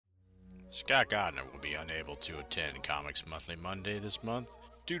Scott Gardner will be unable to attend Comics Monthly Monday this month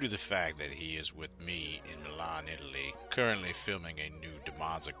due to the fact that he is with me in Milan, Italy, currently filming a new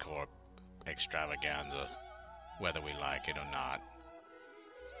Demonza Corp extravaganza, whether we like it or not.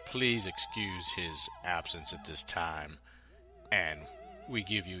 Please excuse his absence at this time, and we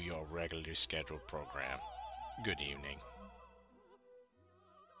give you your regularly scheduled program. Good evening.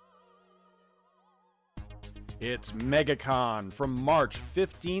 It's MegaCon from March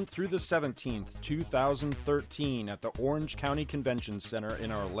 15th through the 17th, 2013 at the Orange County Convention Center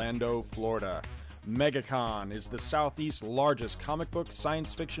in Orlando, Florida. MegaCon is the Southeast's largest comic book,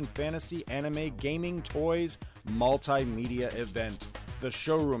 science fiction, fantasy, anime, gaming, toys, multimedia event. The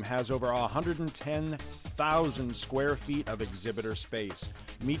showroom has over 110,000 square feet of exhibitor space.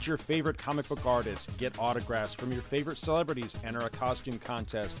 Meet your favorite comic book artists, get autographs from your favorite celebrities, enter a costume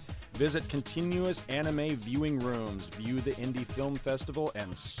contest, visit continuous anime viewing rooms, view the Indie Film Festival,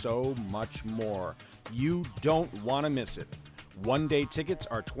 and so much more. You don't want to miss it. One-day tickets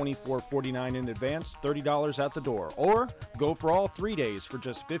are $24.49 in advance, $30 at the door. Or go for all 3 days for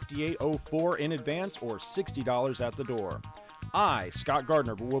just $58.04 in advance or $60 at the door. I, Scott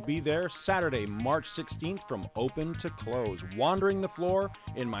Gardner, will be there Saturday, March 16th from open to close, wandering the floor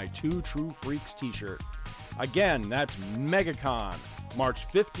in my Two True Freaks t-shirt. Again, that's MegaCon, March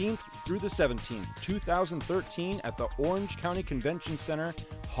 15th through the 17th, 2013 at the Orange County Convention Center,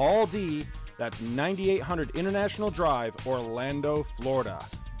 Hall D. That's 9800 International Drive, Orlando, Florida.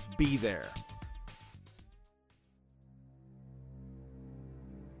 Be there.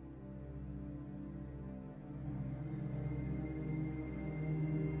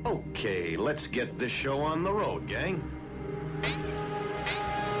 Okay, let's get this show on the road, gang.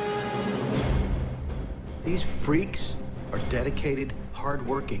 These freaks are dedicated,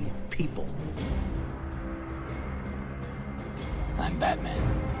 hard-working people. I'm Batman.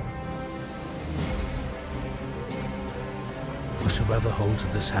 Whosoever holds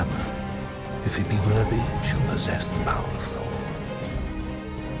this hammer, if he be worthy, shall possess the power of Thor.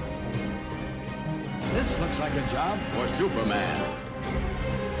 This looks like a job for Superman.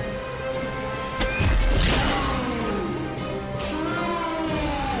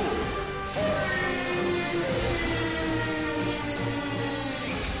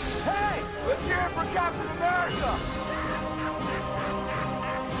 Hey! Let's hear it for Captain America!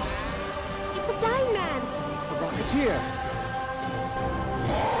 It's the Flying Man! It's the Rocketeer!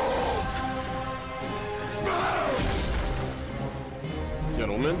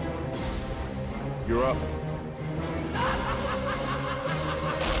 Gentlemen, you're up.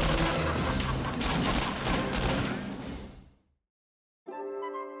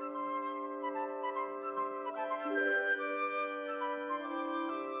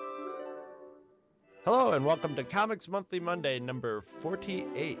 Hello and welcome to Comics Monthly Monday, number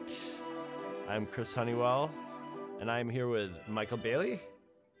 48. I'm Chris Honeywell, and I'm here with Michael Bailey.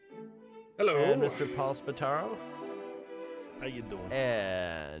 Hello. And Mr. Paul Spataro. How you doing?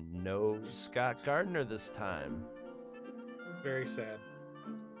 And no Scott Gardner this time. Very sad.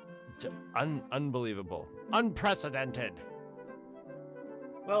 Unbelievable. Unprecedented.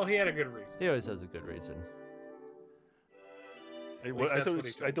 Well, he had a good reason. He always has a good reason. I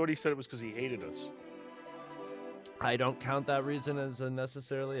thought he said it was because he hated us. I don't count that reason as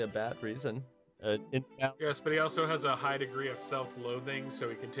necessarily a bad reason. Yes, but he also has a high degree of self-loathing, so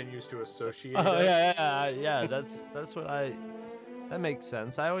he continues to associate. Oh yeah. That's what that makes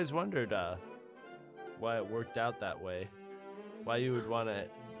sense. I always wondered why it worked out that way. Why you would want to,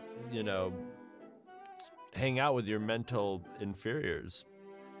 hang out with your mental inferiors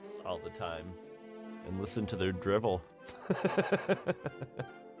all the time and listen to their drivel.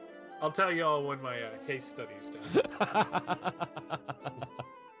 I'll tell you all when my case study's done.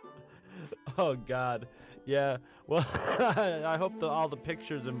 Oh God, yeah. Well, I hope all the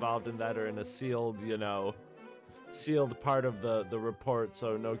pictures involved in that are in a sealed part of the report,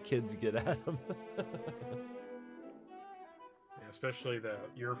 so no kids get at them. Yeah, especially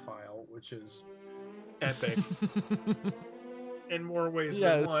your file, which is epic in more ways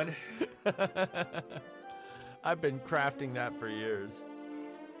than one. I've been crafting that for years.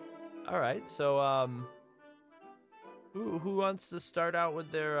 All right, so who wants to start out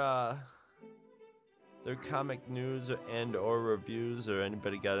with their comic news or reviews, or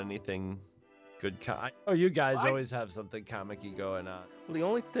anybody got anything good? You guys always have something comic-y going on. Well, the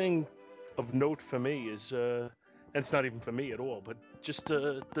only thing of note for me is, and it's not even for me at all, but just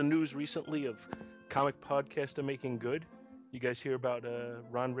the news recently of comic podcaster making good. You guys hear about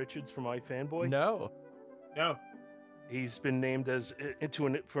Ron Richards from iFanboy? No. He's been named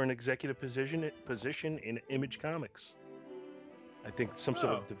for an executive position in Image Comics. I think some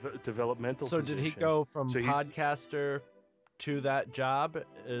sort of developmental. So position. did he go from So podcaster to that job?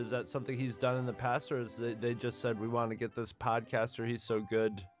 Is that something he's done in the past, or is they just said we want to get this podcaster? He's so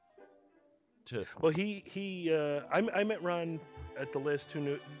good. Well, I met Ron at the last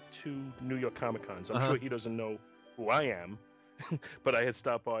two New York Comic Cons. I'm sure he doesn't know who I am, but I had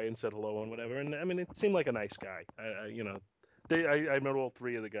stopped by and said hello and whatever. And I mean, it seemed like a nice guy. I met all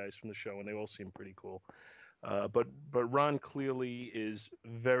three of the guys from the show, and they all seemed pretty cool. But Ron clearly is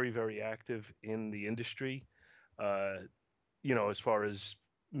very, very active in the industry. As far as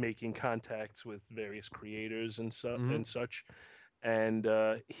making contacts with various creators and such. And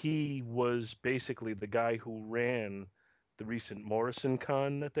he was basically the guy who ran the recent Morrison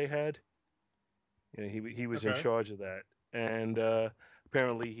Con that they had. He was in charge of that. And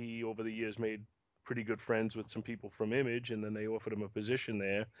apparently he, over the years, made pretty good friends with some people from Image, and then they offered him a position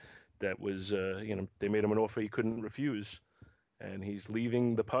there that was, they made him an offer he couldn't refuse. And he's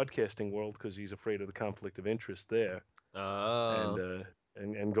leaving the podcasting world because he's afraid of the conflict of interest there.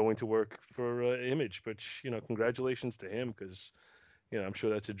 And going to work for Image. But, congratulations to him, because... I'm sure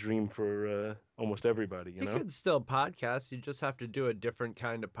that's a dream for almost everybody. You could still podcast. You just have to do a different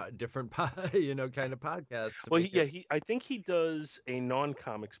kind of podcast. Well, I think he does a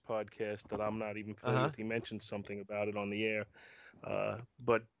non-comics podcast that I'm not even familiar with. He mentioned something about it on the air.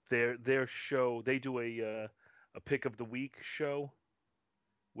 But their show, they do a pick of the week show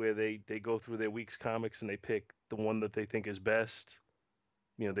where they go through their week's comics and they pick the one that they think is best.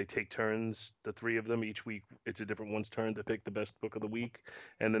 They take turns, the three of them. Each week, it's a different one's turn to pick the best book of the week,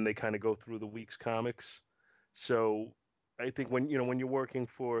 and then they kind of go through the week's comics. So I think when you're working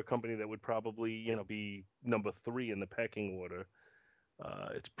for a company that would probably be number 3 in the pecking order,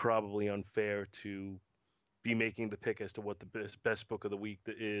 it's probably unfair to be making the pick as to what the best book of the week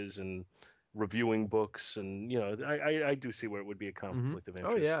is and reviewing books. And I do see where it would be a conflict of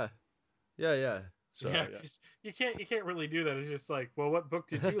interest. Oh yeah. So, you can't really do that. It's just like, well, what book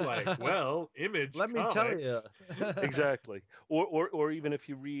did you like? Well, Image. Let me tell you. Exactly. Or even if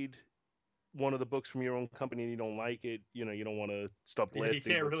you read one of the books from your own company and you don't like it, you don't want to stop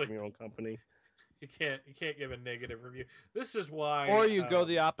blasting books from your own company. You can't give a negative review. This is why. Or you go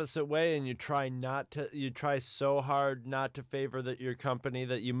the opposite way and you try so hard not to favor your company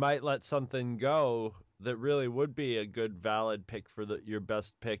that you might let something go that really would be a good, valid pick for your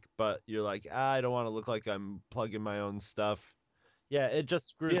best pick, but you're like, I don't want to look like I'm plugging my own stuff. Yeah, it just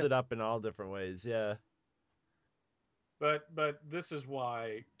screws it up in all different ways. Yeah. But this is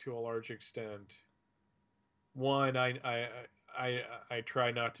why, to a large extent, one, I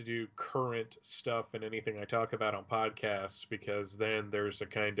try not to do current stuff in anything I talk about on podcasts, because then there's a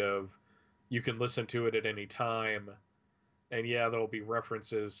kind of, you can listen to it at any time. And yeah, there'll be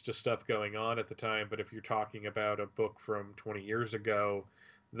references to stuff going on at the time, but if you're talking about a book from 20 years ago,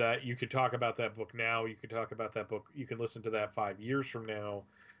 that you could talk about that book now, you could talk about that book, you can listen to that 5 years from now,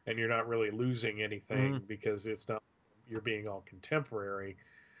 and you're not really losing anything because it's not, you're being all contemporary.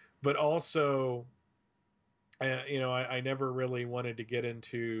 But also, I never really wanted to get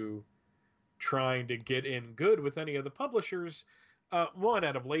into trying to get in good with any of the publishers. One,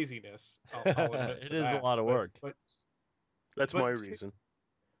 out of laziness. I'll admit it is a lot of work. But that's my reason.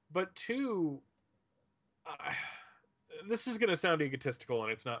 But two, this is going to sound egotistical,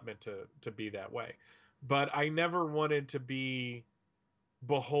 and it's not meant to be that way. But I never wanted to be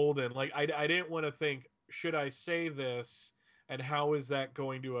beholden. Like, I didn't want to think, should I say this, and how is that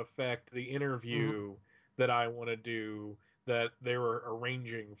going to affect the interview that I want to do that they were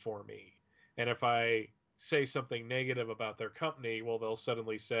arranging for me? And if I say something negative about their company, well, they'll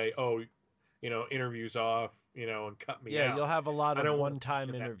suddenly say, oh, interviews off, and cut me out. Yeah, you'll have a lot of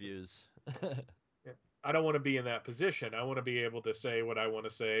one-time interviews. I don't want to be in that position. I want to be able to say what I want to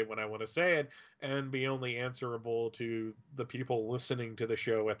say when I want to say it, and be only answerable to the people listening to the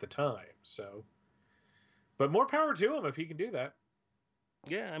show at the time. So, but more power to him if he can do that.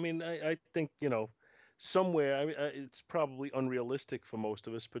 Yeah, I mean, I think, somewhere, I mean, it's probably unrealistic for most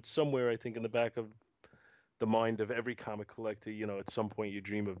of us, but somewhere I think in the back of the mind of every comic collector, at some point you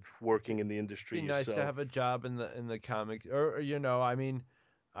dream of working in the industry It'd be yourself. Nice to have a job in the comics, or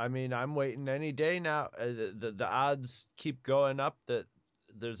I mean, I'm waiting any day now. The odds keep going up that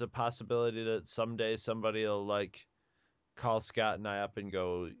there's a possibility that someday somebody will call Scott and I up and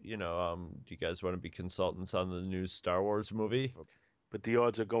go, do you guys want to be consultants on the new Star Wars movie? But the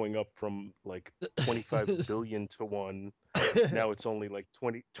odds are going up from 25 billion to 1. Now it's only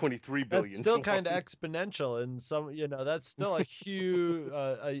 23 billion. That's still kind of exponential, and some, that's still a huge.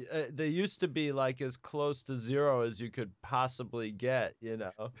 They used to be as close to 0 as you could possibly get.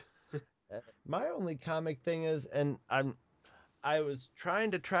 My only comic thing is, and I was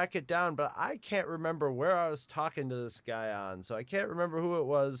trying to track it down, but I can't remember where I was talking to this guy on, so I can't remember who it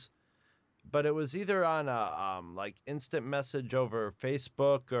was. But it was either on a like instant message over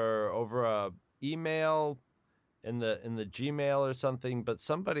Facebook or over a email in the Gmail or something. But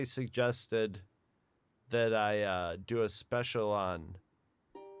somebody suggested that I do a special on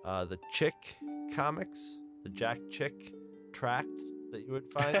the Chick comics, the Jack Chick tracts that you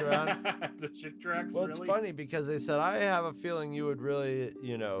would find around. The Chick tracts. Well, really? It's funny because they said, I have a feeling you would really,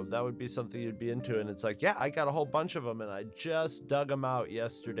 that would be something you'd be into. And it's like, yeah, I got a whole bunch of them, and I just dug them out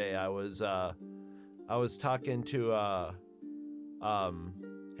yesterday. I was talking to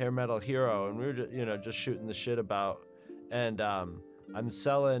Hair Metal Hero, and we were just shooting the shit about, and I'm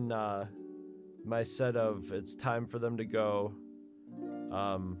selling my set of It's Time for Them to Go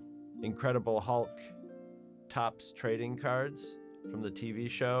Incredible Hulk Topps trading cards from the TV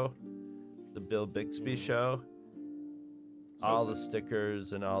show, the Bill Bixby show, all the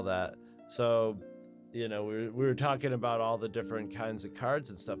stickers and all that. So, we were talking about all the different kinds of cards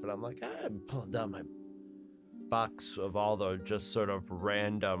and stuff, and I'm like, I'm pulling down my box of all the just sort of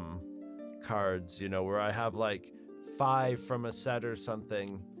random cards, where I have like 5 from a set or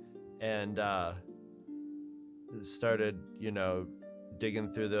something, and started,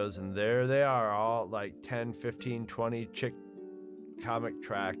 digging through those, and there they are, all like 10, 15, 20 Chick comic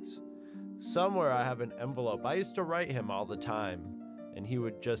tracts. Somewhere I have an envelope. I used to write him all the time, and he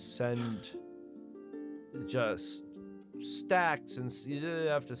would just send just stacks, and you didn't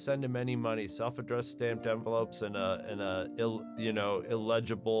have to send him any money. Self-addressed stamped envelopes and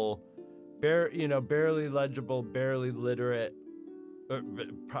illegible, barely legible, barely literate,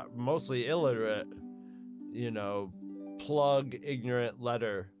 mostly illiterate, plug ignorant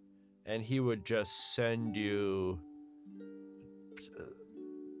letter, and he would just send you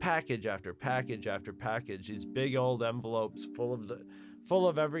package after package after package, these big old envelopes full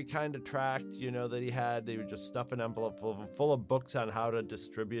of every kind of tract that he had. They would just stuff an envelope full of them, full of books on how to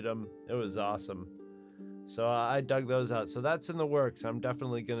distribute them. It was awesome. So I dug those out. So that's in the works. I'm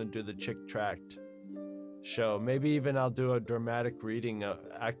definitely going to do the Chick tract show. Maybe even I'll do a dramatic reading,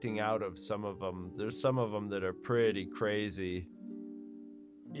 acting out of some of them. There's some of them that are pretty crazy.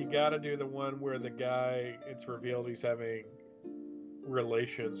 You gotta do the one where the guy, it's revealed he's having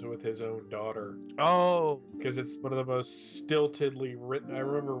relations with his own daughter. Oh, because it's one of the most stiltedly written. I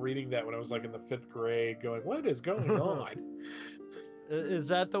remember reading that when I was like in the 5th grade, going, what is going on? Is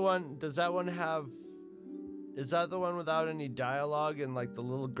that the one? Does that one have? Is that the one without any dialogue, and like the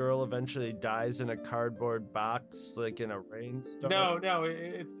little girl eventually dies in a cardboard box, like in a rainstorm? No,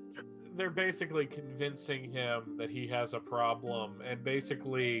 it's they're basically convincing him that he has a problem, and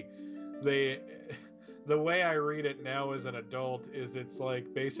basically the way I read it now as an adult is it's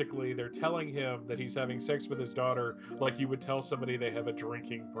like basically they're telling him that he's having sex with his daughter like you would tell somebody they have a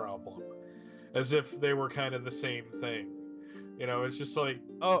drinking problem, as if they were kind of the same thing. It's just like,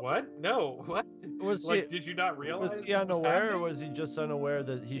 what? No, what? Was like, did you not realize? Was he unaware, or was he just unaware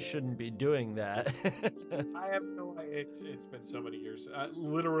that he shouldn't be doing that? I have no idea. It's been so many years.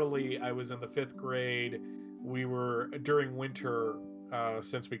 Literally, I was in the 5th grade. We were during winter,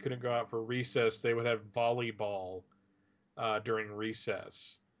 since we couldn't go out for recess. They would have volleyball during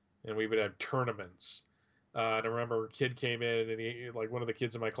recess, and we would have tournaments. And I remember a kid came in, and he, like, one of the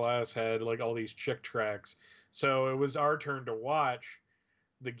kids in my class had like all these Chick tracts. So it was our turn to watch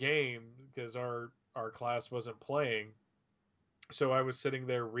the game because our class wasn't playing. So I was sitting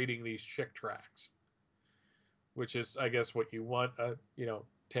there reading these Chick tracts, which is, I guess, what you want a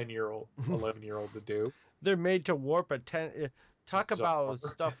 10-year-old, 11-year-old to do. They're made to warp a 10. Talk about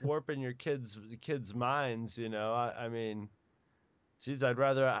stuff warping your kids' minds. I mean, geez, I'd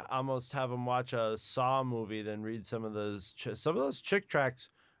rather almost have them watch a Saw movie than read some of those. Some of those Chick tracts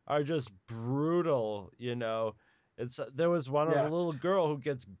are just brutal. There was one of a little girl who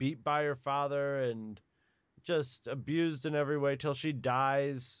gets beat by her father and just abused in every way till she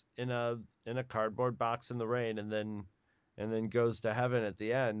dies in a cardboard box in the rain, and then goes to heaven at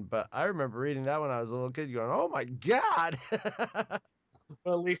the end. But I remember reading that when I was a little kid, going, "Oh my God!"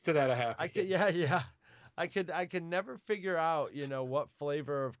 Well, at least it had a happy. I could never figure out, what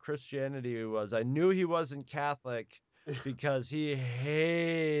flavor of Christianity he was. I knew he wasn't Catholic because he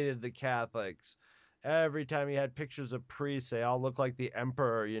hated the Catholics. Every time he had pictures of priests, they all looked like the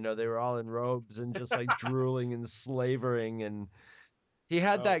emperor. They were all in robes and just like drooling and slavering. And he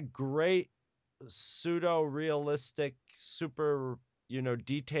had that great pseudo-realistic, super,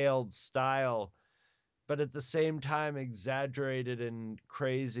 detailed style, but at the same time exaggerated and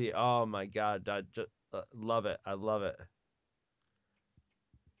crazy. Oh my God, I just love it. I love it.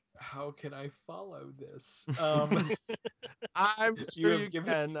 how can I follow this? I'm sure you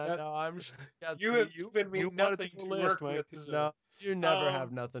can. I know. I'm sure you have given me nothing to work with. So. No, you never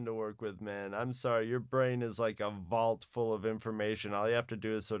have nothing to work with, man. I'm sorry. Your brain is like a vault full of information. All you have to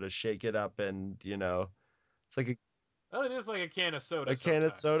do is sort of shake it up, and it's like well, it is like a can of soda. A can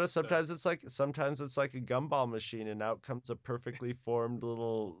of soda. Sometimes it's like a gumball machine, and out comes a perfectly formed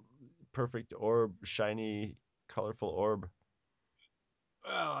little perfect orb, shiny, colorful orb.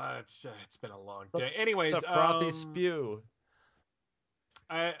 Well, it's been a long day. Anyways, it's a frothy spew.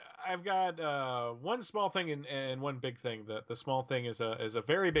 I've got one small thing and one big thing. The small thing is a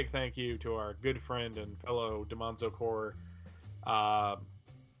very big thank you to our good friend and fellow DeMonzo Corps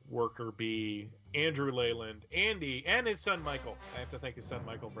worker bee, Andrew Leyland. Andy and his son Michael, I have to thank his son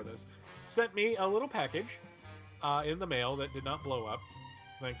Michael for this, sent me a little package in the mail that did not blow up,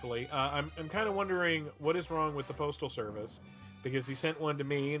 thankfully. I'm kind of wondering what is wrong with the Postal Service, because he sent one to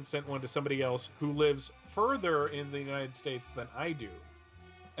me and sent one to somebody else who lives further in the United States than I do.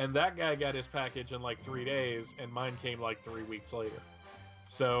 And that guy got his package in like 3 days, and mine came like 3 weeks later.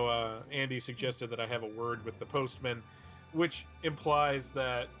 So Andy suggested that I have a word with the postman, which implies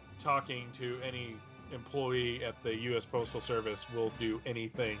that talking to any employee at the U.S. Postal Service will do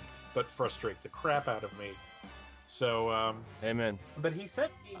anything but frustrate the crap out of me. So, amen. But he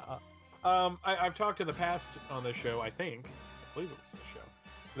sent me... I've talked in the past on this show, I believe it was this show,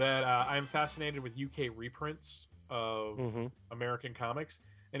 that I'm fascinated with UK reprints of American comics.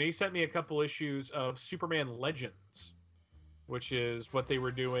 And he sent me a couple issues of Superman Legends, which is what they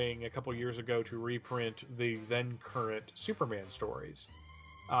were doing a couple years ago to reprint the then current Superman stories.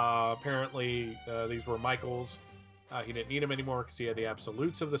 Apparently, these were Michael's. He didn't need them anymore because he had the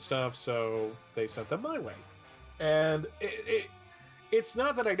absolutes of the stuff, so they sent them my way. And it's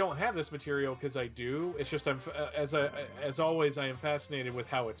not that I don't have this material, because I do. It's just as always, I am fascinated with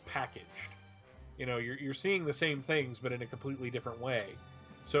how it's packaged. You're seeing the same things, but in a completely different way.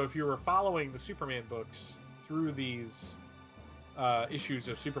 So if you were following the Superman books through these issues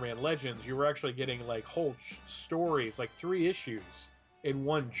of Superman Legends, you were actually getting like whole stories, like 3 issues in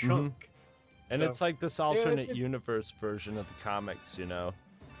one chunk. Mm-hmm. And it's like this alternate universe version of the comics,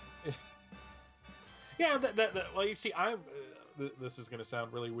 Yeah, well, you see, this is going to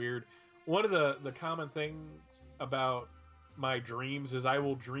sound really weird. One of the common things about my dreams is I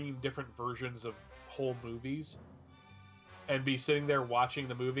will dream different versions of whole movies and be sitting there watching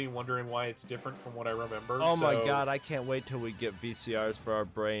the movie wondering why it's different from what I remember. Oh my god, I can't wait till we get VCRs for our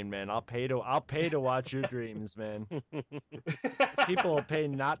brain, man. I'll pay to watch your dreams, man. People will pay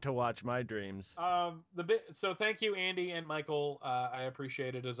not to watch my dreams. So thank you, Andy and Michael. I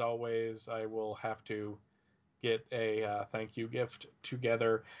appreciate it as always. I will have to get a thank you gift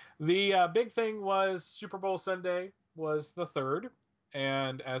together. The big thing was Super Bowl Sunday was the 3rd,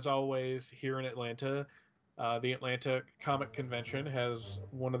 and as always here in Atlanta, the Atlanta Comic Convention has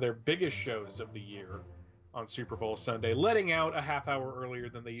one of their biggest shows of the year on Super Bowl Sunday, letting out a half hour earlier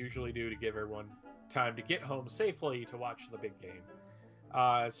than they usually do to give everyone time to get home safely to watch the big game.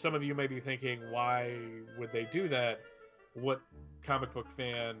 Some of you may be thinking, why would they do that? What comic book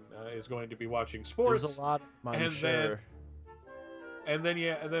fan is going to be watching sports? There's a lot, I'm sure. And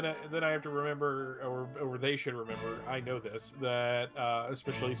then I have to remember, or they should remember, I know this, that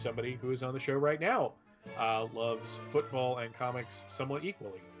especially somebody who is on the show right now loves football and comics somewhat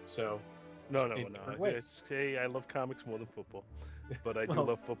equally. So no. Hey, I love comics more than football, but I do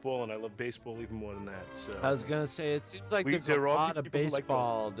love football, and I love baseball even more than that. So I was gonna say, it seems like there's a lot of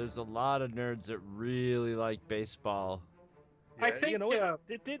baseball. There's a lot of nerds that really like baseball. Yeah,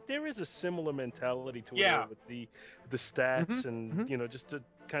 I think there is a similar mentality to it with the stats and just to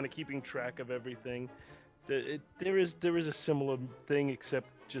kind of keeping track of everything. There is a similar thing, except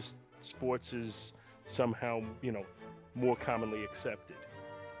just sports is somehow more commonly accepted.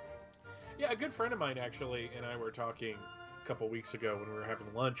 Yeah, a good friend of mine actually and I were talking a couple weeks ago when we were having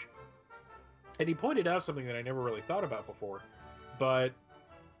lunch, and he pointed out something that I never really thought about before, but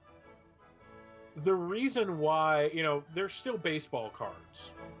the reason why, there's still baseball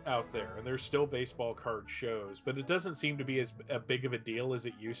cards out there, and there's still baseball card shows, but it doesn't seem to be as big of a deal as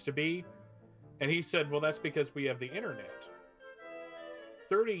it used to be. And he said, well, that's because we have the internet.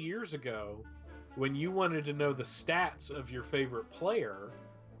 30 years ago, when you wanted to know the stats of your favorite player,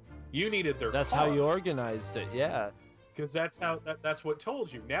 you needed their That's card. how you organized it, yeah. Because that's what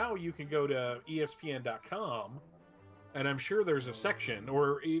told you. Now you can go to ESPN.com, and I'm sure there's a section,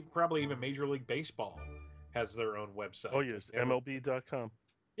 or probably even Major League Baseball has their own website. Oh, yes, MLB.com.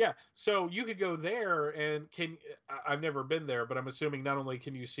 Yeah, so you could go there and I've never been there, but I'm assuming not only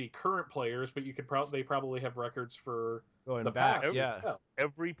can you see current players, but you could they probably have records for Going the back, past yeah. as well.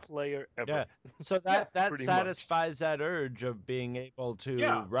 Every player ever. Yeah. So that pretty satisfies that urge of being able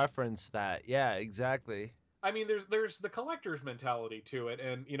to reference that. Yeah, exactly. I mean, there's the collector's mentality to it,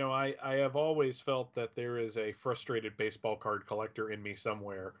 and you know, I have always felt that there is a frustrated baseball card collector in me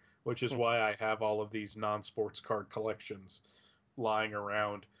somewhere, which is why I have all of these non-sports card collections lying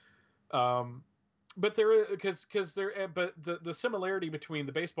around. But the similarity between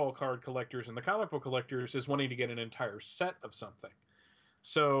the baseball card collectors and the comic book collectors is wanting to get an entire set of something.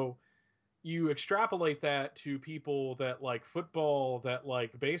 So you extrapolate that to people that like football, that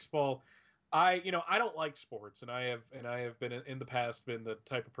like baseball. I don't like sports, and I have been in the past been the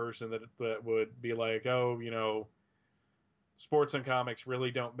type of person that would be like, oh, you know, sports and comics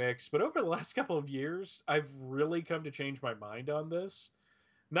really don't mix. But over the last couple of years, I've really come to change my mind on this.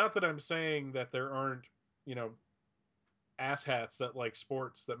 Not that I'm saying that there aren't, you know, asshats that like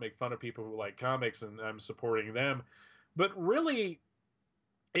sports that make fun of people who like comics, and I'm supporting them. But really,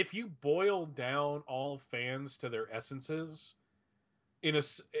 if you boil down all fans to their essences,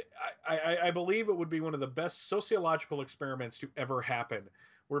 I believe it would be one of the best sociological experiments to ever happen,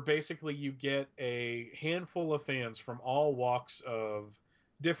 where basically you get a handful of fans from all walks of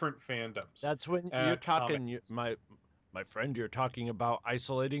different fandoms. That's when you're talking, my friend, you're talking about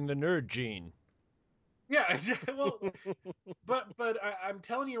isolating the nerd gene. Yeah, well, but I'm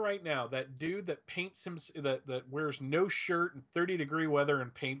telling you right now, that dude that paints that wears no shirt in 30-degree weather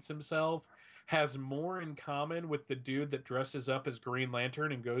and paints himself has more in common with the dude that dresses up as Green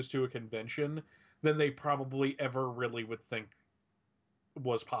Lantern and goes to a convention than they probably ever really would think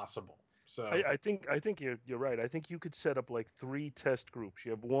was possible. So I think you're right. I think you could set up like 3 test groups.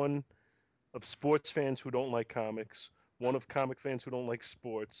 You have one of sports fans who don't like comics, one of comic fans who don't like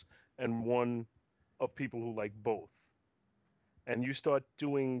sports, and one of people who like both. And you start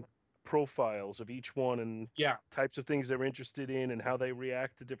doing profiles of each one and types of things they're interested in and how they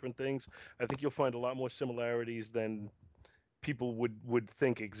react to different things. I think you'll find a lot more similarities than people would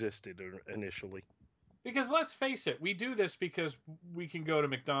think existed initially. Because let's face it, we do this because we can go to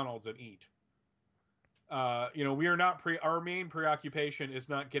McDonald's and eat. You know, we are not our main preoccupation is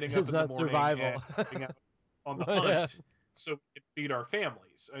not getting up in the morning survival. and getting out on the hunt so we can feed our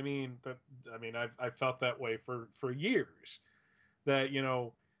families. I mean, I've felt that way for years. That, you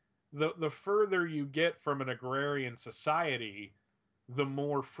know, the further you get from an agrarian society, the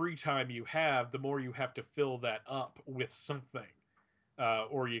more free time you have, the more you have to fill that up with something.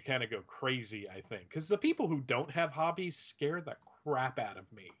 Or you kind of go crazy, I think. Because the people who don't have hobbies scare the crap out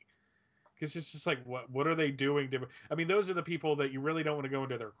of me. Because it's just like, what are they doing? I mean, those are the people that you really don't want to go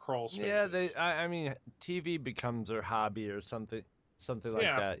into their crawl spaces. Yeah, I mean, TV becomes their hobby or something like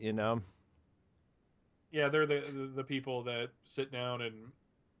that, you know? Yeah, they're the people that sit down and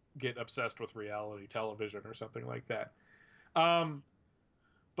get obsessed with reality television or something like that.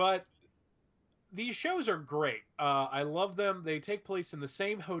 But these shows are great. I love them. They take place in the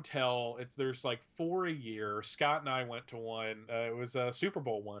same hotel. There's like 4 a year. Scott and I went to one. It was a Super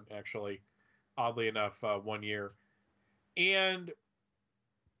Bowl one, actually, oddly enough, 1 year. And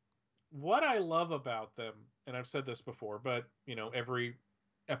what I love about them, and I've said this before, but you know, every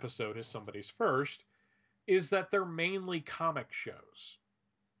episode is somebody's first, is that they're mainly comic shows.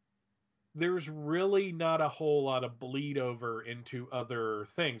 There's really not a whole lot of bleed over into other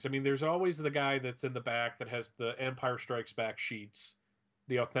things. I mean, there's always the guy that's in the back that has the Empire Strikes Back sheets,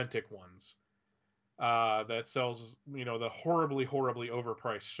 the authentic ones, that sells, you know, the horribly, horribly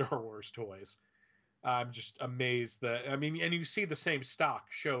overpriced Star Wars toys. I'm just amazed that, I mean, and you see the same stock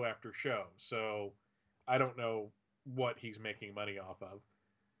show after show, so I don't know what he's making money off of.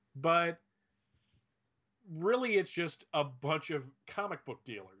 But really, it's just a bunch of comic book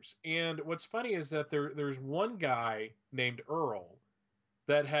dealers. And what's funny is that there's one guy named Earl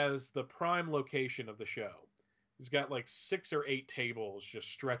that has the prime location of the show. He's got like 6 or 8 tables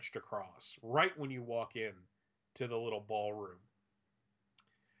just stretched across right when you walk in to the little ballroom.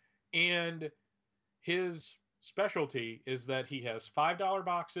 And his specialty is that he has $5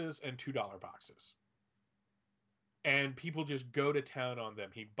 boxes and $2 boxes. And people just go to town on them.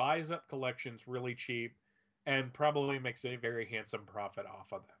 He buys up collections really cheap and probably makes a very handsome profit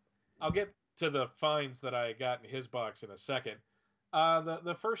off of them. I'll get to the finds that I got in his box in a second.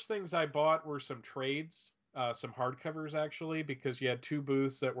 The first things I bought were some trades, some hardcovers actually, because you had 2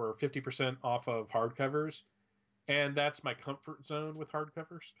 booths that were 50% off of hardcovers. And that's my comfort zone with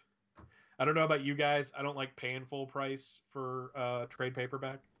hardcovers. I don't know about you guys. I don't like paying full price for trade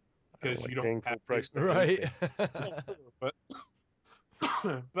paperback because you don't have full price, right? But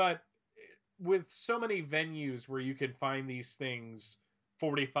But with so many venues where you can find these things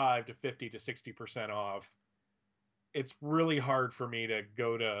 45 to 50 to 60% off, it's really hard for me to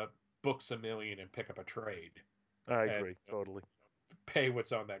go to Books A Million and pick up a trade. I agree, totally. Pay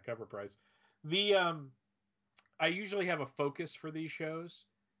what's on that cover price. I usually have a focus for these shows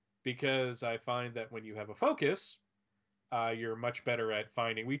because I find that when you have a focus, you're much better at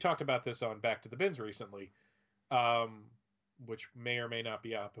finding. We talked about this on Back to the Bins recently, which may or may not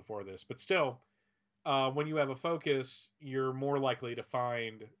be out before this, but still, when you have a focus, you're more likely to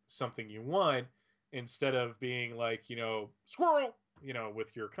find something you want instead of being like, squirrel,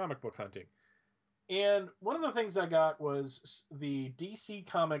 with your comic book hunting. And one of the things I got was the DC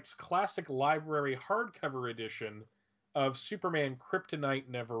Comics Classic Library hardcover edition of Superman Kryptonite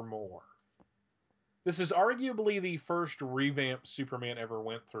Nevermore. This is arguably the first revamp Superman ever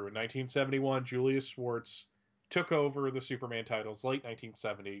went through. In 1971, Julius Schwartz took over the Superman titles, late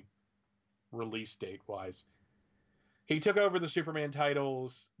 1970, release date-wise. He took over the Superman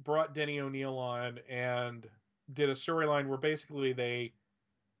titles, brought Denny O'Neil on, and did a storyline where basically they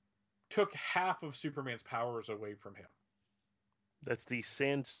took half of Superman's powers away from him. That's the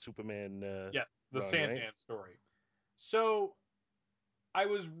Sand Superman. The Sandman story. So I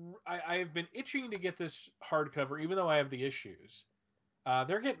have been itching to get this hardcover, even though I have the issues.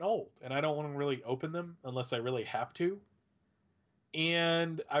 They're getting old, and I don't want to really open them unless I really have to.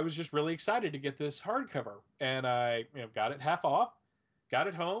 And I was just really excited to get this hardcover, and I got it half off, got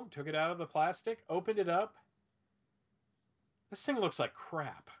it home, took it out of the plastic, opened it up. This thing looks like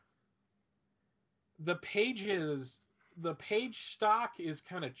crap. The page stock is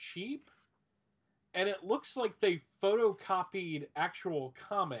kind of cheap, and it looks like they photocopied actual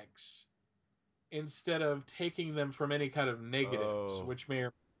comics instead of taking them from any kind of negatives, which may or may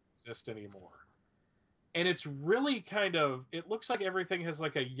not exist anymore. And it's really it looks like everything has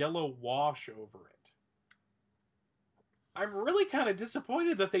like a yellow wash over it. I'm really kind of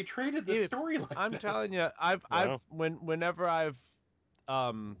disappointed that they traded the story like that. I'm telling you, whenever I've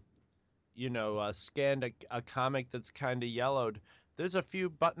scanned a comic that's kind of yellowed, there's a few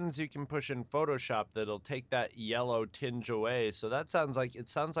buttons you can push in Photoshop that'll take that yellow tinge away. So that sounds like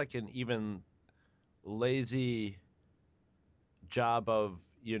an even lazy job of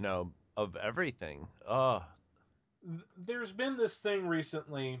everything. There's been this thing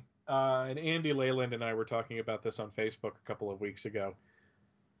recently, and Andy Leyland and I were talking about this on Facebook a couple of weeks ago,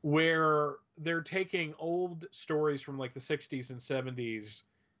 where they're taking old stories from like the 60s and 70s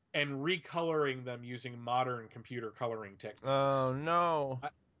and recoloring them using modern computer coloring techniques. Oh, no.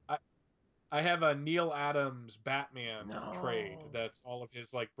 I have a Neil Adams Batman trade that's all of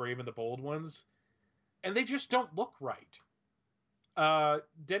his like Brave and the Bold ones, and they just don't look right.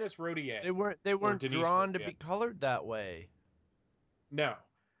 Dennis Rodier. They weren't drawn to be colored that way. No.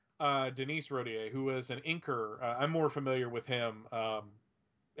 Denise Rodier, who was an inker, I'm more familiar with him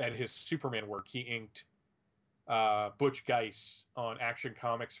at his Superman work. He inked Butch Guice on Action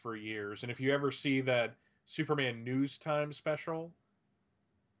Comics for years. And if you ever see that Superman News Time special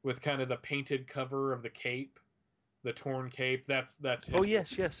with kind of the painted cover of the cape, the torn cape, that's his. Oh,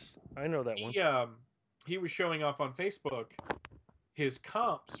 yes. I know that one. He was showing off on Facebook his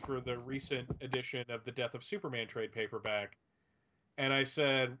comps for the recent edition of the Death of Superman trade paperback. And I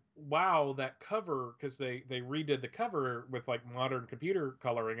said, wow, that cover, because they redid the cover with like modern computer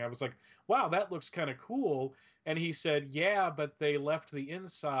coloring. I was like, wow, that looks kind of cool. And he said, yeah, but they left the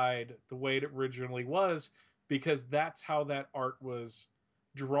inside the way it originally was because that's how that art was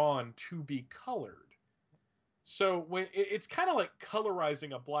drawn to be colored. So when it's kind of like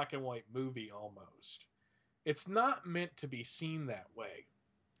colorizing a black and white movie almost. It's not meant to be seen that way.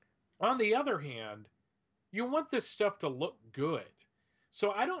 On the other hand, you want this stuff to look good.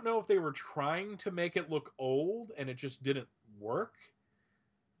 So I don't know if they were trying to make it look old and it just didn't work.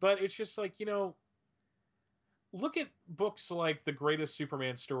 But it's just like, look at books like The Greatest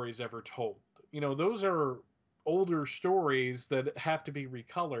Superman Stories Ever Told. Those are older stories that have to be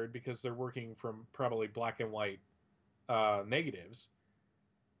recolored because they're working from probably black and white negatives.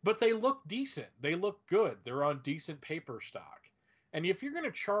 But they look decent. They look good. They're on decent paper stock. And if you're going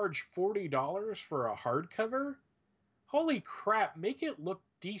to charge $40 for a hardcover, holy crap, make it look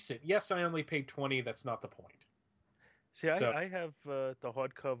decent. Yes, I only paid $20. That's not the point. See, I have the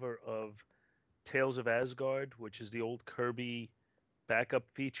hardcover of Tales of Asgard, which is the old Kirby backup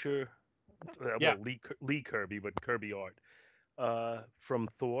feature. Yeah. Well, Lee Kirby, but Kirby art from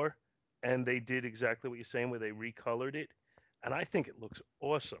Thor. And they did exactly what you're saying, where they recolored it. And I think it looks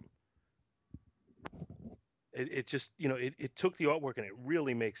awesome. It just, it took the artwork and it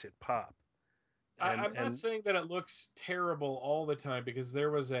really makes it pop. I'm not saying that it looks terrible all the time, because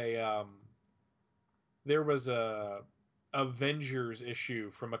there was a Avengers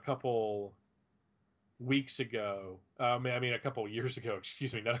issue from a couple weeks ago. I mean, a couple years ago.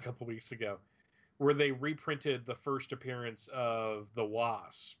 Excuse me, not a couple weeks ago, where they reprinted the first appearance of the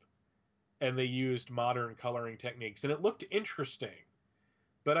Wasp, and they used modern coloring techniques, and it looked interesting.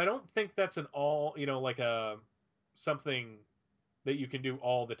 But I don't think that's an all, like something that you can do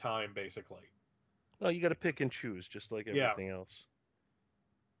all the time, basically. Well, you got to pick and choose, just like everything else.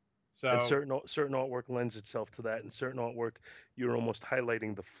 So, and certain artwork lends itself to that, and certain artwork, you're almost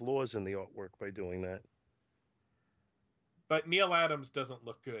highlighting the flaws in the artwork by doing that. But Neil Adams doesn't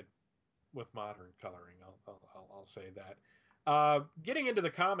look good with modern coloring. I'll say that. Getting into the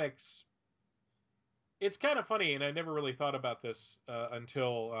comics, it's kind of funny, and I never really thought about this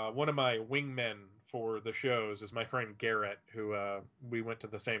until one of my wingmen for the shows is my friend Garrett, who we went to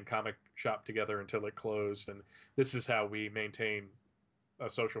the same comic shop together until it closed, and this is how we maintain a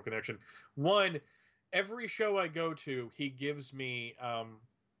social connection. One, every show I go to, he gives me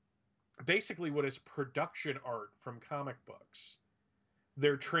basically what is production art from comic books.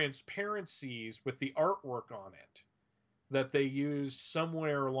 They're transparencies with the artwork on it that they use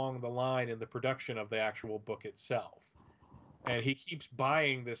somewhere along the line in the production of the actual book itself. And he keeps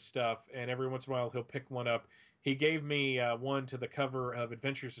buying this stuff, and every once in a while he'll pick one up. He gave me one to the cover of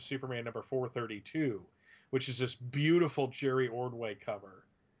Adventures of Superman number 432, which is this beautiful Jerry Ordway cover.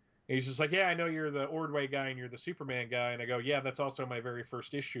 And he's just like, yeah, I know you're the Ordway guy and you're the Superman guy. And I go, yeah, that's also my very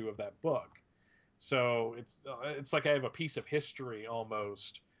first issue of that book. So it's like I have a piece of history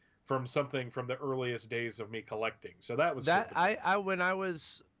almost from something from the earliest days of me collecting. So that was that when I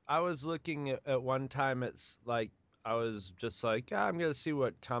was looking at one time, it's like I was just like, I'm gonna see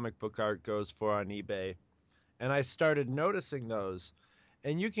what comic book art goes for on eBay, and I started noticing those,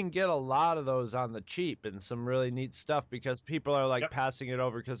 and you can get a lot of those on the cheap and some really neat stuff because people are like passing it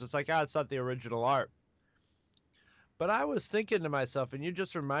over because it's like, it's not the original art. But I was thinking to myself, and you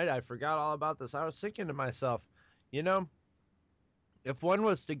just reminded, I forgot all about this. I was thinking to myself, if one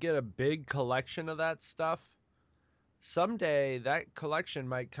was to get a big collection of that stuff, someday that collection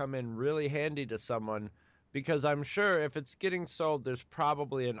might come in really handy to someone, because I'm sure if it's getting sold, there's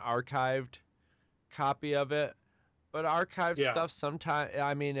probably an archived copy of it. But archived stuff sometimes,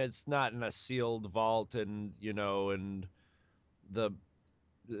 I mean, it's not in a sealed vault and, and the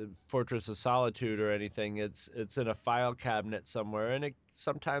Fortress of Solitude or anything. It's in a file cabinet somewhere, and it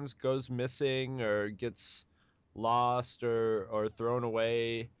sometimes goes missing or gets lost or thrown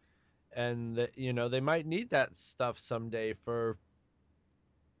away, and they might need that stuff someday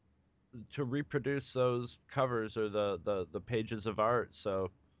to reproduce those covers or the pages of art.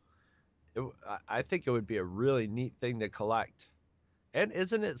 So I think it would be a really neat thing to collect. And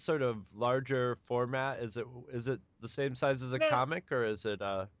isn't it sort of larger format? Is it the same size as a comic, or is it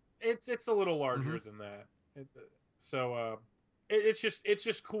It's a little larger than that. It's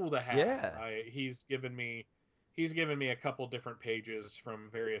just cool to have. Yeah. He's given me a couple different pages from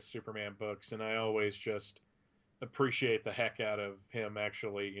various Superman books, and I always just appreciate the heck out of him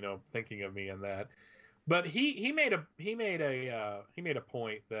actually, thinking of me in that. But he made a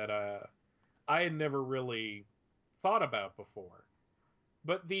point that I had never really thought about before.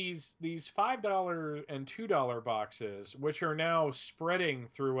 But these $5 and $2 boxes, which are now spreading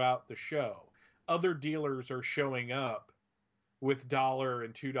throughout the show, other dealers are showing up with $1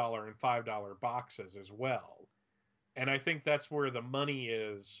 and $2 and $5 boxes as well. And I think that's where the money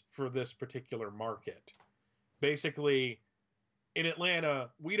is for this particular market. Basically, in Atlanta,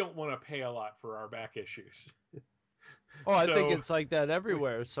 we don't want to pay a lot for our back issues. I think it's like that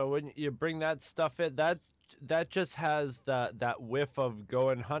everywhere. So when you bring that stuff in, that just has that whiff of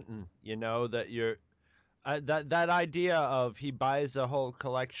going hunting, that you're that idea of he buys a whole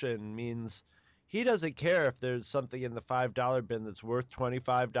collection means he doesn't care if there's something in the $5 bin that's worth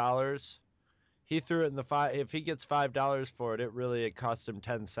 $25. He threw it in if he gets $5 for it, it cost him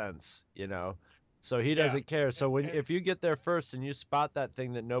 10 cents, So he doesn't care. So if you get there first and you spot that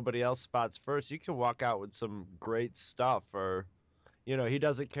thing that nobody else spots first, you can walk out with some great stuff. Or, he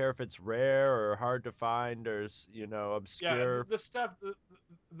doesn't care if it's rare or hard to find or, obscure. Yeah, the stuff,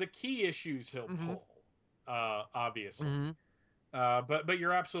 the key issues he'll pull, obviously. But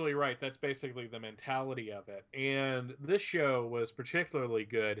you're absolutely right. That's basically the mentality of it. And this show was particularly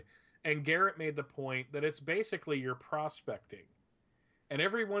good. And Garrett made the point that it's basically you're prospecting. And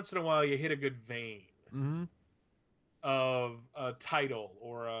every once in a while, you hit a good vein of a title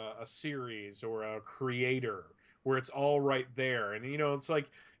or a series or a creator where it's all right there. And, it's like,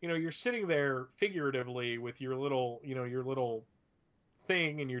 you're sitting there figuratively with your little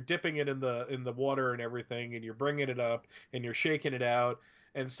thing, and you're dipping it in the water and everything, and you're bringing it up and you're shaking it out,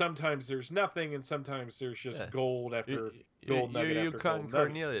 and sometimes there's nothing, and sometimes there's just gold after gold nugget after gold nugget.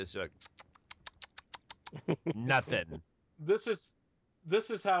 Cornelius, you're like, nothing. This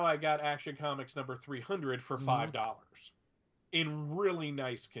is how I got Action Comics number 300 for $5 in really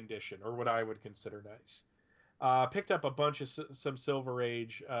nice condition, or what I would consider nice. Picked up a bunch of some Silver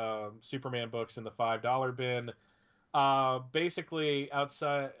Age Superman books in the $5 bin. Basically,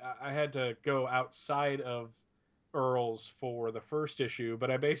 outside, I had to go outside of Earl's for the first issue,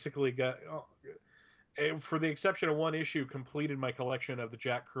 but I basically got, for the exception of one issue, completed my collection of the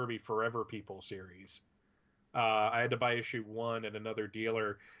Jack Kirby Forever People series. I had to buy issue 1 at another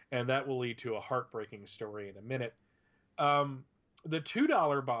dealer, and that will lead to a heartbreaking story in a minute. The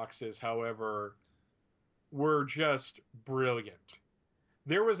 $2 boxes, however, were just brilliant.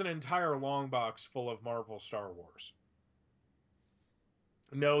 There was an entire long box full of Marvel Star Wars.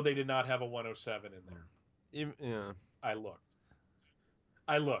 No, they did not have a 107 in there. Yeah.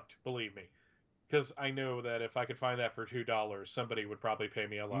 I looked, believe me. Because I know that if I could find that for $2, somebody would probably pay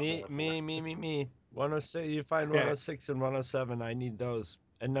me a lot more. Me. 106. You find 106 and 107. I need those.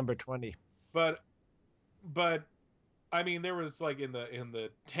 And number 20. But I mean, there was like in the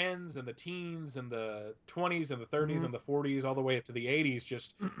 10s and the teens and the 20s and the 30s and the 40s all the way up to the 80s,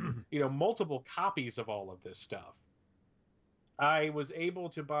 just multiple copies of all of this stuff. I was able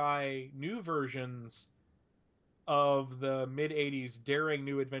to buy new versions of the mid-80s Daring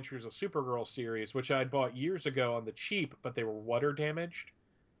New Adventures of Supergirl series, which I'd bought years ago on the cheap, but they were water damaged.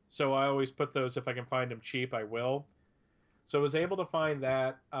 So I always put those, if I can find them cheap, I will. So I was able to find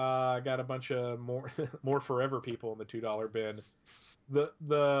that. I got a bunch of more Forever People in the $2 bin.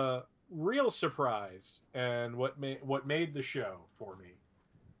 The real surprise and what made the show for me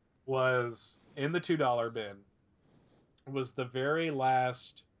was in the $2 bin was the very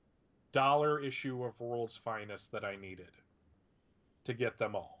last dollar issue of World's Finest that I needed to get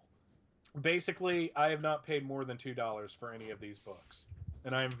them all. Basically, I have not paid more than $2 for any of these books,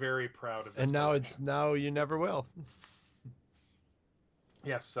 and I am very proud of this. And now you never will.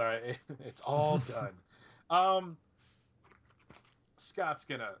 Yes, it's all done. Scott's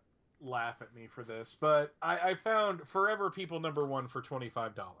gonna laugh at me for this, but I found Forever People #1 for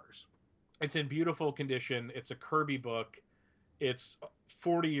 $25. It's in beautiful condition. It's a Kirby book. It's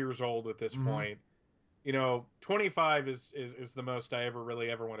 40 years old at this point. 25 is the most I ever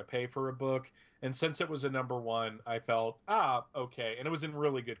want to pay for a book. And since it was a #1, I felt, okay. And it was in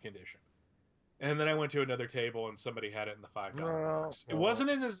really good condition. And then I went to another table and somebody had it in the $5 box. It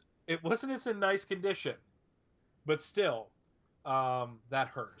wasn't as in nice condition, but still, that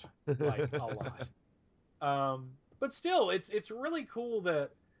hurt like a lot. But still, it's really cool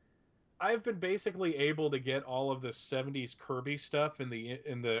that I've been basically able to get all of the 70s Kirby stuff in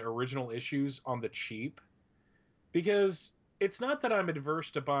the original issues on the cheap, because it's not that I'm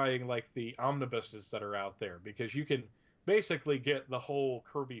adverse to buying like the omnibuses that are out there, because you can basically get the whole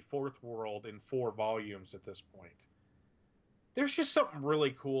Kirby Fourth World in 4 volumes at this point. There's just something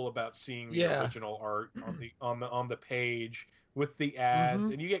really cool about seeing the original art on the page with the ads,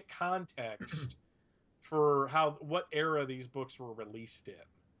 and you get context for what era these books were released in.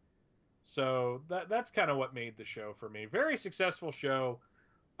 So that's kind of what made the show for me. Very successful show.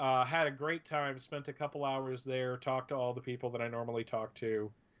 Had a great time. Spent a couple hours there. Talked to all the people that I normally talk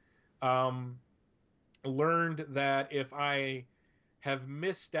to. Learned that if I have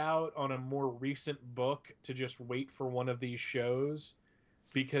missed out on a more recent book, to just wait for one of these shows,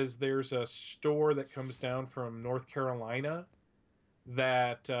 because there's a store that comes down from North Carolina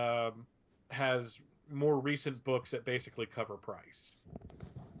that has more recent books at basically cover price.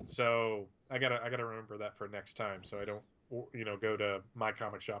 So I gotta remember that for next time, so I don't go to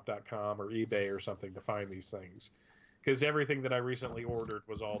mycomicshop.com or eBay or something to find these things, because everything that I recently ordered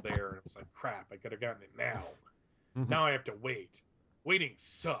was all there, and it was like, crap, I could have gotten it now. Now I have to wait. Waiting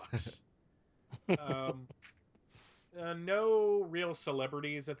sucks. No real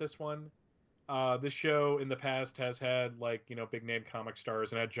celebrities at this one. This show in the past has had big name comic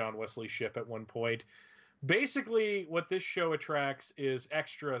stars, and had John Wesley Shipp at one point. Basically, what this show attracts is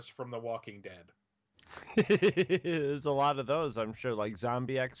extras from The Walking Dead. There's a lot of those, I'm sure, like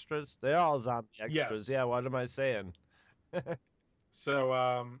zombie extras. They're all zombie extras. Yes. Yeah, what am I saying?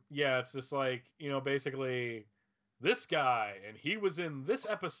 So, it's just basically this guy, and he was in this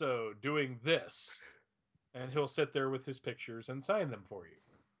episode doing this. And he'll sit there with his pictures and sign them for you.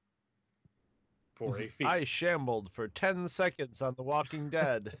 For a fee. I shambled for 10 seconds on The Walking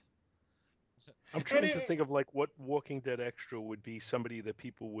Dead. I'm trying to think of what Walking Dead extra would be, somebody that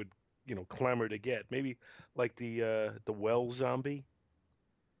people would, clamor to get. Maybe like the well zombie.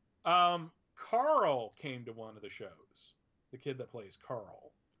 Carl came to one of the shows. The kid that plays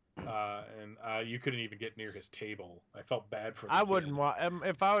Carl. And you couldn't even get near his table. I felt bad for the kid. Wouldn't want,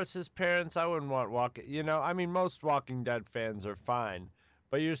 if I was his parents, I wouldn't want most Walking Dead fans are fine,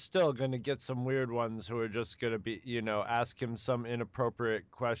 but you're still going to get some weird ones who are just going to be, ask him some inappropriate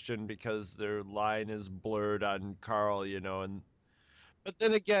question because their line is blurred on Carl, but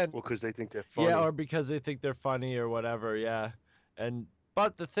then again, well, because they think they're funny. Yeah, or because they think they're funny or whatever, yeah.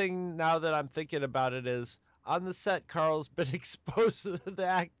 But the thing now that I'm thinking about it is, on the set, Carl's been exposed to the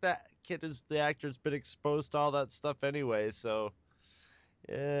actor's been exposed to all that stuff anyway, so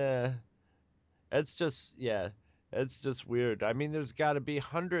yeah. It's just weird. I mean, there's got to be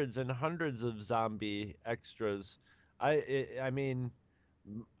hundreds and hundreds of zombie extras. I mean,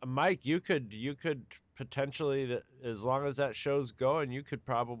 Mike, you could potentially, as long as that show's going, you could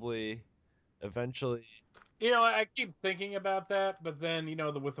probably eventually. I keep thinking about that, but then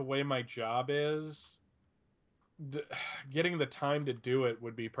with the way my job is, getting the time to do it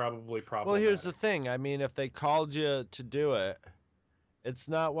would be probably problematic. Well, here's the thing. I mean, if they called you to do it, it's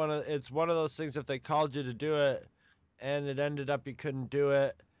one of those things. If they called you to do it, and it ended up you couldn't do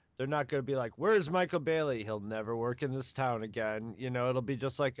it, they're not going to be like, "Where's Michael Bailey? He'll never work in this town again." It'll be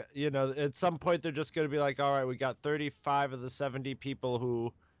just like, at some point they're just going to be like, "All right, we got 35 of the 70 people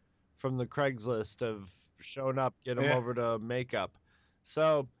who, from the Craigslist, have shown up. Get them over to makeup."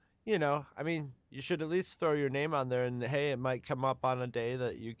 So, I mean, you should at least throw your name on there, and hey, it might come up on a day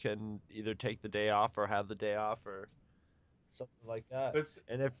that you can either take the day off or have the day off or something like that.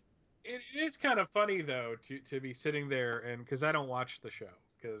 It is kind of funny though to be sitting there, and because I don't watch the show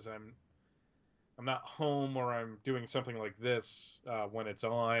because I'm not home or I'm doing something like this when it's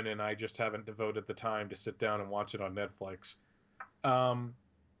on, and I just haven't devoted the time to sit down and watch it on Netflix.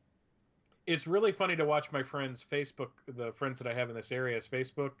 It's really funny to watch my friends' the friends that I have in this area's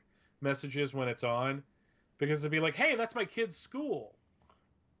Facebook messages when it's on, because they'll be like, "Hey, that's my kid's school."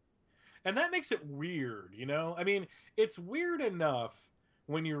 And that makes it weird, I mean, it's weird enough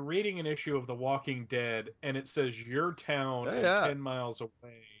when you're reading an issue of The Walking Dead and it says your town 10 miles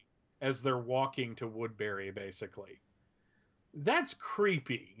away as they're walking to Woodbury, basically. That's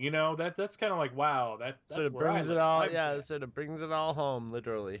creepy, that's kind of like, wow, that's so it brings it all, so it brings it all home,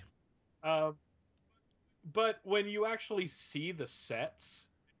 literally. But when you actually see the sets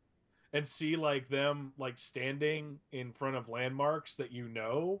and see like them like standing in front of landmarks that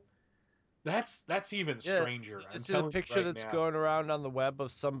that's even stranger. You see the picture that's going around on the web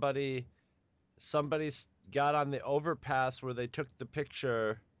of somebody's got on the overpass where they took the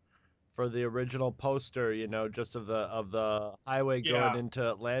picture for the original poster, just of the highway going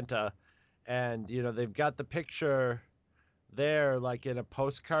into Atlanta, and they've got the picture there like in a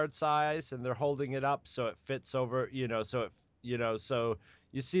postcard size, and they're holding it up so it fits over, so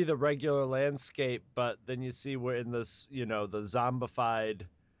you see the regular landscape, but then you see we're in this, the zombified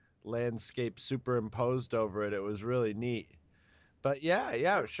landscape superimposed over it. It was really neat. But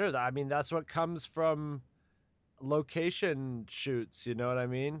yeah, sure. I mean, that's what comes from location shoots, you know what I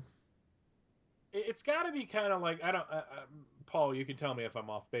mean? It's got to be kind of like, Paul, you can tell me if I'm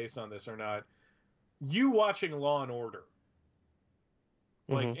off base on this or not. You watching Law and Order,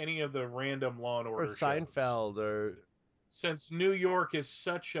 like any of the random Law and Order or Seinfeld shows. Or since New York is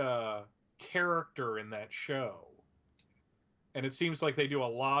such a character in that show, and it seems like they do a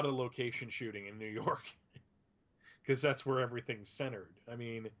lot of location shooting in New York because that's where everything's centered. I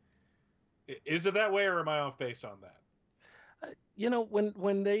mean, is it that way, or am I off base on that?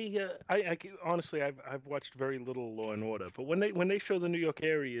 When they, I honestly, I've watched very little Law and Order, but when they show the New York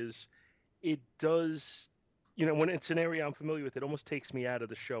areas, it does, when it's an area I'm familiar with, it almost takes me out of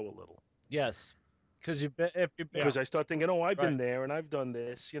the show a little. Yes, because because I start thinking, I've been there and I've done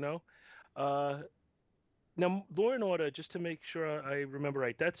this, Now, Law and Order, just to make sure I remember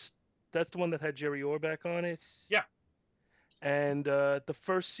right, that's the one that had Jerry Orbach on it. Yeah. And the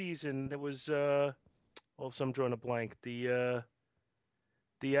first season, there was, so I'm drawing a blank. The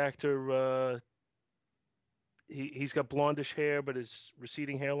actor, he's got blondish hair, but his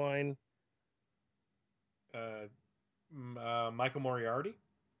receding hairline. Michael Moriarty?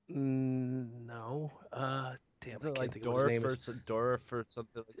 No. Damn, is it like Dorff or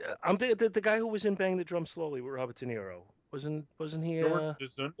something like that? I'm the guy who was in Bang the Drum Slowly with Robert De Niro. Wasn't he? George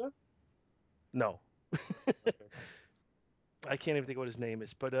DeZunda? No. I can't even think what his name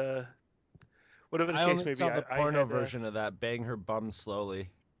is, but whatever the case may be. I saw the porno version of that. Bang her bum slowly.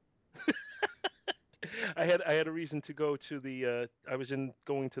 I had a reason to go to the. I was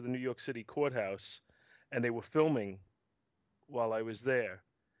going to the New York City courthouse, and they were filming while I was there.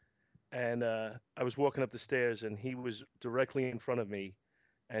 And I was walking up the stairs, and he was directly in front of me,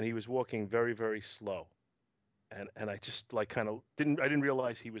 and he was walking very, very slow. And I just like kind of didn't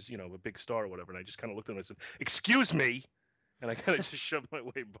realize he was, a big star or whatever. And I just kind of looked at him and I said, "Excuse me," and I kind of just shoved my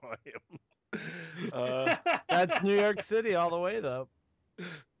way by him. That's New York City all the way, though.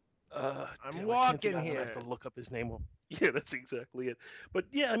 I'm walking here. I have to look up his name. Yeah, that's exactly it. But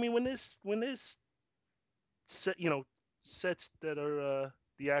yeah, I mean, when this set, sets that are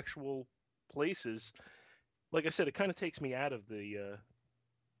the actual places, like I said, it kind of takes me out of the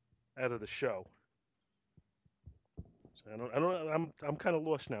show. So I'm kind of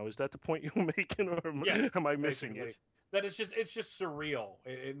lost now. Is that the point you were making, or am I missing it? That it's just surreal.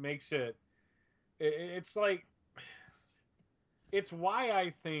 It makes it. It's like. It's why I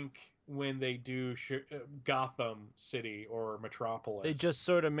think when they do Gotham City or Metropolis, they just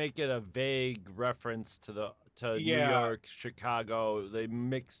sort of make it a vague reference to New York, Chicago. They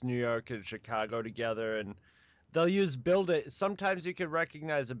mix New York and Chicago together, and they'll use building. Sometimes you can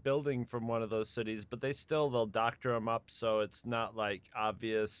recognize a building from one of those cities, but they'll doctor them up so it's not like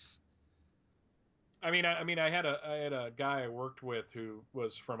obvious. I mean, I had a guy I worked with who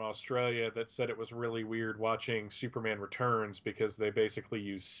was from Australia that said it was really weird watching Superman Returns because they basically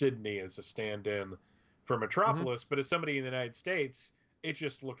use Sydney as a stand-in for Metropolis. But as somebody in the United States, it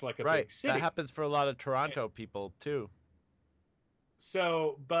just looked like a big city. That happens for a lot of Toronto people too.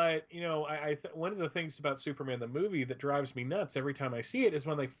 So, but one of the things about Superman the movie that drives me nuts every time I see it is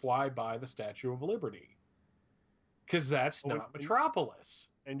when they fly by the Statue of Liberty, because that's not Metropolis.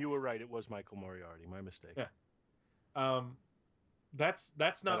 And you were right; it was Michael Moriarty. My mistake. Yeah. That's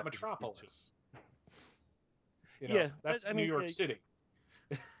not Metropolis. That's New York City.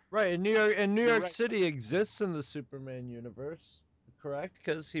 Right, and New York City exists in the Superman universe, correct?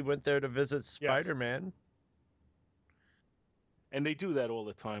 Because he went there to visit Spider-Man. Yes. And they do that all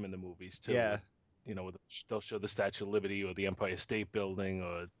the time in the movies too. Yeah. They'll show the Statue of Liberty or the Empire State Building,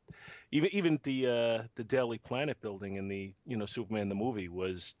 or even the Daily Planet building in the Superman the movie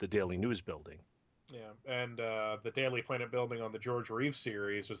was the Daily News building. Yeah, and the Daily Planet building on the George Reeves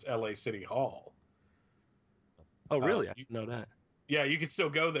series was L.A. City Hall. Oh, really? I didn't know that. Yeah, you can still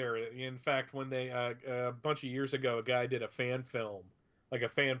go there. In fact, when they a bunch of years ago, a guy did a fan film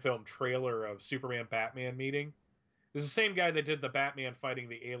trailer of Superman Batman meeting. It was the same guy that did the Batman fighting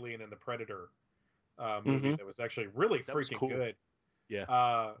the alien and the Predator movie that was actually really freaking good.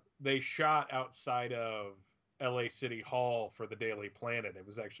 Yeah. They shot outside of LA City Hall for the Daily Planet. It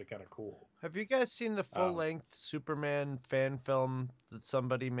was actually kind of cool. Have you guys seen the full-length Superman fan film that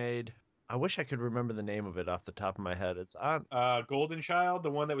somebody made? I wish I could remember the name of it off the top of my head. It's on Golden Child, the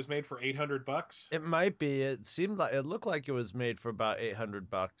one that was made for $800. It might be. It looked like it was made for about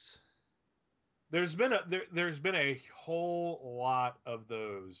 $800. There's been a whole lot of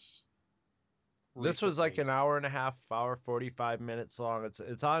those. Recently. This was like an hour and a half, 45 minutes long.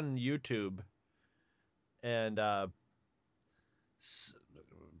 It's on YouTube, and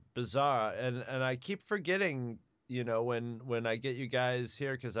bizarre. And I keep forgetting, when I get you guys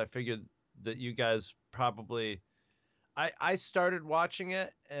here, because I figured that you guys probably. I started watching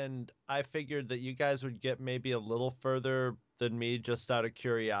it, and I figured that you guys would get maybe a little further than me just out of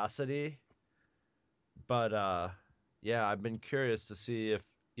curiosity. But I've been curious to see if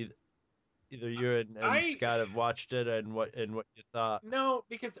either you and Scott have watched it and what you thought. No,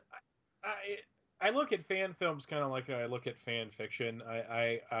 because I look at fan films kind of like I look at fan fiction.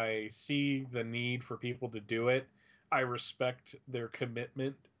 I see the need for people to do it. I respect their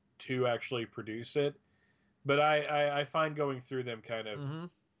commitment to actually produce it, but I find going through them kind of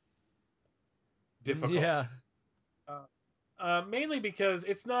difficult. Yeah. Mainly because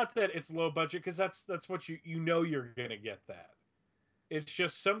it's not that it's low budget, because that's what you're gonna get that. It's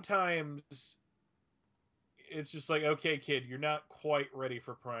just sometimes it's just like, okay, kid, you're not quite ready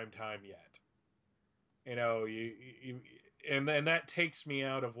for prime time yet. And that takes me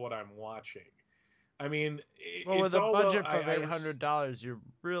out of what I'm watching. I mean, with a budget of $800, you're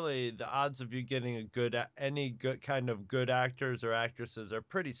really, the odds of you getting any good kind of good actors or actresses are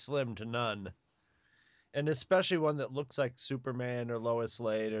pretty slim to none. And especially one that looks like Superman or Lois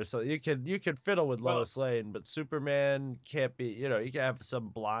Lane or so. You can fiddle with Lois Lane, but Superman can't be. You can have some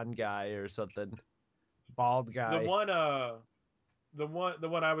blonde guy or something, bald guy. The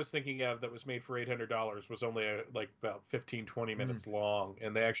one I was thinking of that was made for $800 was only about 15-20 minutes long,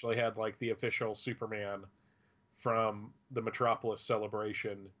 and they actually had the official Superman from the Metropolis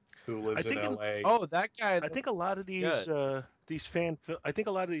celebration who lives in LA. Oh, that guy. I think a lot of these fan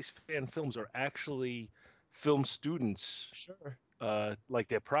films are actually film students. Sure. Like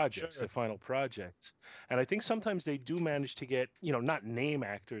their projects, their final projects. And I think sometimes they do manage to get, not name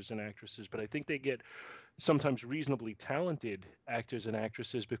actors and actresses, but I think they get sometimes reasonably talented actors and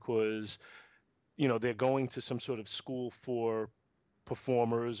actresses because, they're going to some sort of school for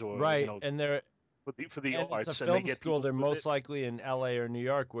performers or, Right, and they're for the and it's a arts, and they film get school. people They're with most it. likely in L.A. or New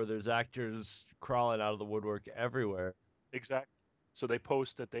York, where there's actors crawling out of the woodwork everywhere. Exactly. So they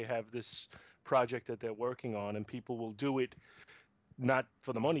post that they have this project that they're working on, and people will do it not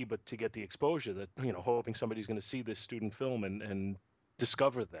for the money, but to get the exposure that, hoping somebody's going to see this student film and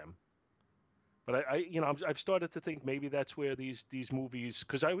discover them. But I've started to think maybe that's where these movies,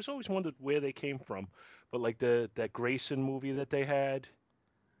 because I was always wondered where they came from, but like that Grayson movie that they had,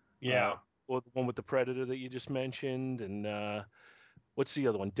 Yeah. or the one with the Predator that you just mentioned, and what's the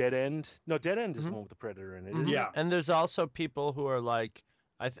other one? Dead End? No, Dead End is the one with the Predator in it, isn't Yeah. it? And there's also people who are like,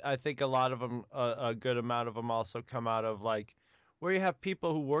 I think a lot of them, a good amount of them also come out of like, where you have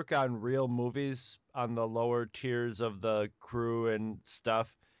people who work on real movies on the lower tiers of the crew and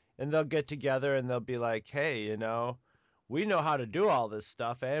stuff, and they'll get together and they'll be like, hey, we know how to do all this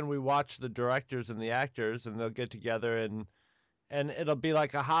stuff, and we watch the directors and the actors, and they'll get together and it'll be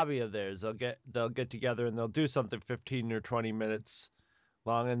like a hobby of theirs. They'll get together and they'll do something 15 or 20 minutes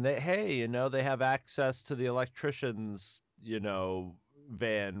long, and they have access to the electrician's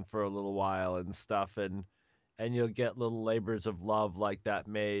van for a little while and stuff, and you'll get little labors of love like that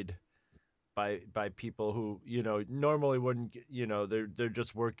made by people who normally wouldn't they're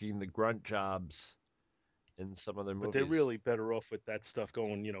just working the grunt jobs in some of their movies. But they're really better off with that stuff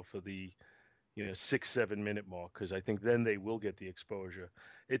going, for the 6-7 minute mark, because I think then they will get the exposure.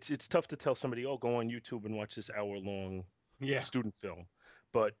 It's tough to tell somebody, oh, go on YouTube and watch this hour-long student film.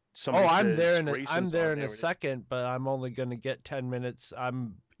 But somebody I'm says, there in a second, but I'm only going to get 10 minutes.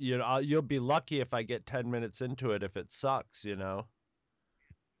 You'll be lucky if I get 10 minutes into it if it sucks,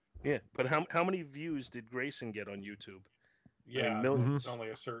 Yeah, but how many views did Grayson get on YouTube? Yeah, millions. It's only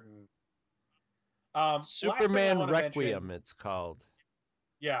a certain. Superman Requiem, it's called.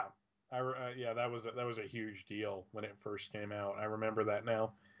 Yeah, that was a huge deal when it first came out. I remember that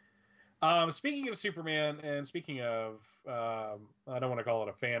now. Speaking of Superman, and speaking of, I don't want to call it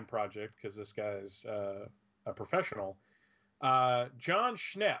a fan project because this guy's a professional. John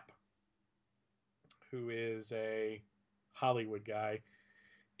Schnepp, who is a Hollywood guy,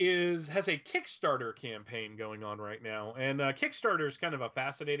 has a Kickstarter campaign going on right now, and Kickstarter is kind of a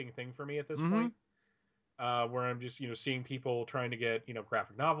fascinating thing for me at this point, where I'm just seeing people trying to get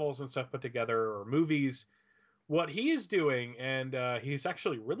graphic novels and stuff put together or movies. What he is doing, and he's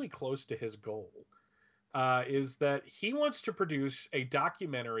actually really close to his goal, is that he wants to produce a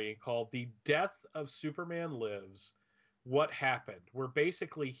documentary called "The Death of Superman Lives: What Happened," where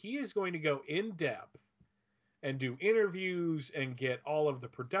basically he is going to go in depth and do interviews and get all of the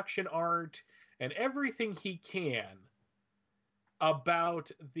production art and everything he can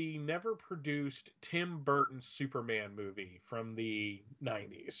about the never produced Tim Burton Superman movie from the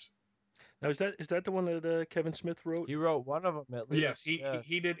 90s. Now, is that the one that Kevin Smith wrote? He wrote one of them at least. Yes,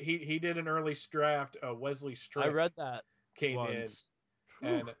 he did an early draft. Wesley Strick. I read that came once. in,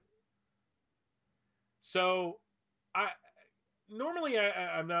 and so normally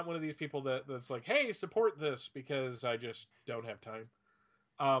I'm not one of these people that's like, hey, support this, because I just don't have time.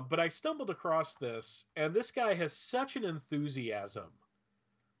 But I stumbled across this, and this guy has such an enthusiasm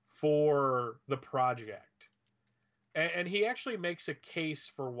for the project. And he actually makes a case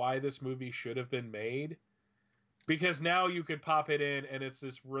for why this movie should have been made. Because now you could pop it in, and it's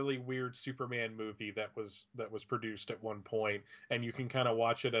this really weird Superman movie that was produced at one point, and you can kind of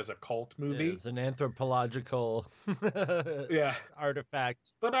watch it as a cult movie. It's an anthropological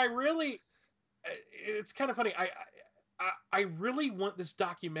artifact. But it's kind of funny. I really want this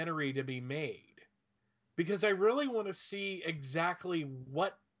documentary to be made, because I really want to see exactly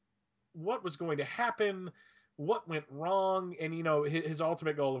what was going to happen, what went wrong, and his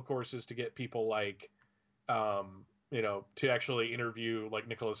ultimate goal, of course, is to get people like to actually interview like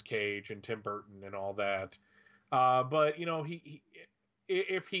Nicolas Cage and Tim Burton and all that. But he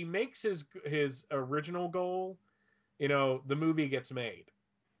if he makes his original goal, the movie gets made.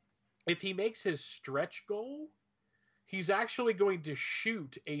 If he makes his stretch goal, he's actually going to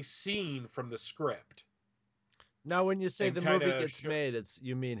shoot a scene from the script. Now, when you say the movie gets made,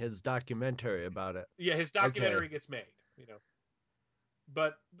 you mean his documentary about it? Yeah, his documentary gets made.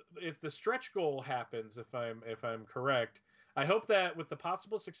 But if the stretch goal happens, if I'm correct, I hope that with the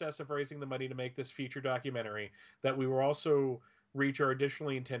possible success of raising the money to make this feature documentary, that we will also reach our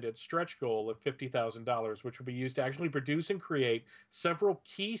additionally intended stretch goal of $50,000, which will be used to actually produce and create several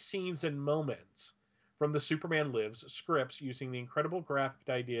key scenes and moments from the Superman Lives scripts, using the incredible graphic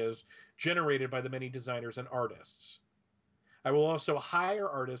ideas generated by the many designers and artists. I will also hire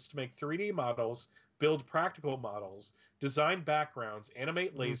artists to make 3D models build practical models, design backgrounds,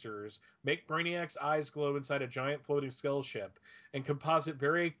 animate lasers, make Brainiac's eyes glow inside a giant floating skull ship, and composite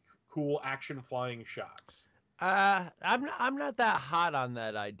very cool action flying shots. I'm not that hot on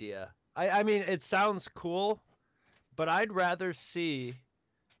that idea. I mean, it sounds cool, but I'd rather see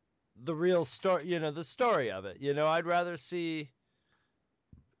the real story, the story of it. I'd rather see.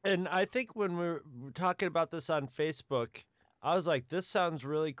 And I think when we were talking about this on Facebook, I was like, this sounds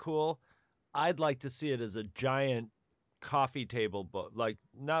really cool. I'd like to see it as a giant coffee table book, like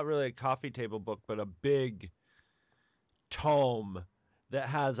not really a coffee table book, but a big tome that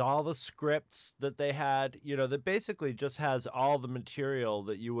has all the scripts that they had, that basically just has all the material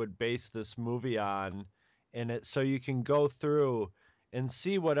that you would base this movie on in it. So you can go through and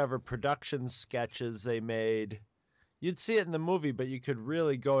see whatever production sketches they made. You'd see it in the movie, but you could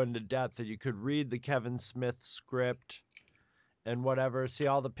really go into depth, and you could read the Kevin Smith script and whatever, see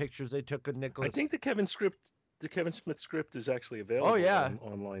all the pictures they took of Nicholas. I think the Kevin Smith script is actually available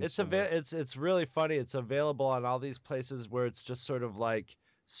online. It's really funny. It's available on all these places where it's just sort of like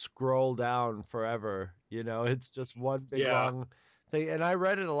scroll down forever. It's just one big long thing. And I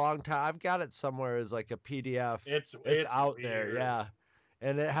read it a long time. I've got it somewhere as like a PDF. It's out weird. there, yeah.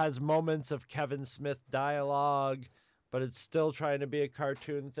 And it has moments of Kevin Smith dialogue, but it's still trying to be a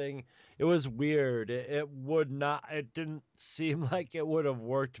cartoon thing. It was weird. It didn't seem like it would have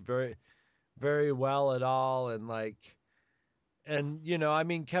worked very, very well at all. And I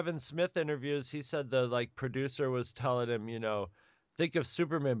mean, Kevin Smith interviews, he said the producer was telling him, think of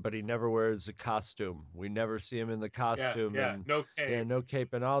Superman, but he never wears a costume. We never see him in the costume. Yeah, no cape. Yeah, no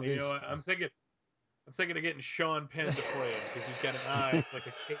cape and all these. I'm thinking of getting Sean Penn to play him because he's got an eye. It's like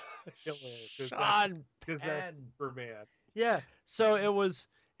a cape killer. Because that's Superman. Yeah. So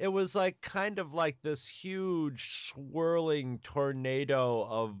it was like kind of like this huge swirling tornado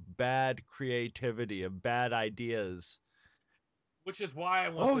of bad creativity, of bad ideas. Which is why I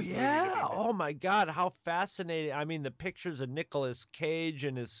want this movie to be made. Oh my God, how fascinating. I mean, the pictures of Nicolas Cage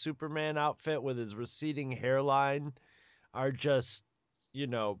in his Superman outfit with his receding hairline are just,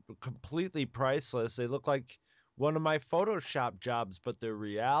 completely priceless. They look like one of my Photoshop jobs, but they're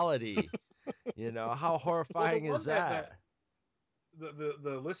reality. How horrifying is that?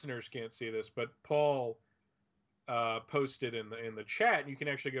 The listeners can't see this, but Paul posted in the chat, and you can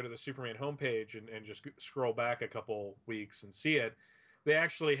actually go to the Superman homepage and just scroll back a couple weeks and see it. They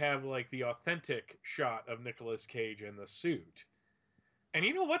actually have like the authentic shot of Nicolas Cage in the suit. And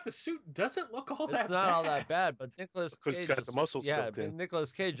you know what? The suit doesn't look all that bad. It's not all that bad, but Nicolas Cage... Because it's got the muscles built in.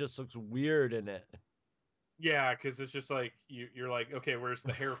 Nicolas Cage just looks weird in it. Yeah, because it's just like, you're like, okay, where's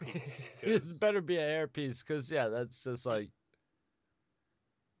the hairpiece? It better be a hairpiece, because, that's just like...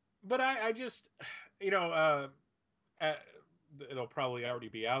 But I just, it'll probably already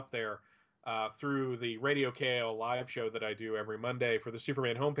be out there through the Radio KL live show that I do every Monday for the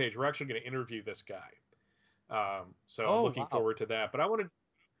Superman homepage. We're actually going to interview this guy. So I'm looking forward to that. But I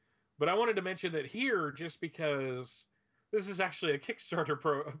wanted to mention that here, just because this is actually a Kickstarter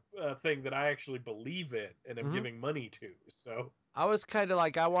thing that I actually believe in and am giving money to. So I was kind of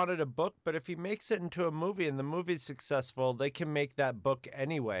like, I wanted a book, but if he makes it into a movie and the movie's successful, they can make that book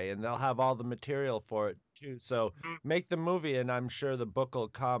anyway, and they'll have all the material for it too. So make the movie, and I'm sure the book will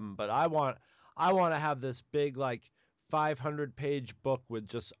come. But I want to have this big 500-page book with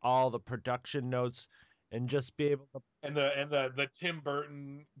just all the production notes. And just be able to and the Tim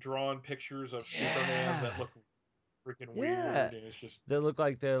Burton drawn pictures of Superman that look freaking weird, and it's just they look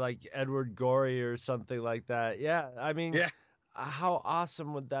like they're like Edward Gorey or something like that. Yeah, I mean, how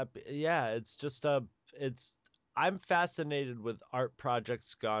awesome would that be? Yeah, it's just I'm fascinated with art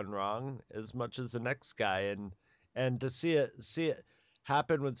projects gone wrong as much as the next guy, and to see it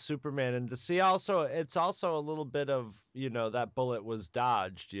happen with Superman, and to see it's also a little bit of that bullet was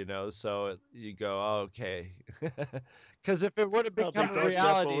dodged, so you go, oh, okay, because if it would have become a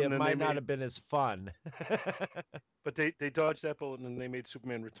reality, it might not have been as fun. But they dodged that bullet, and then they made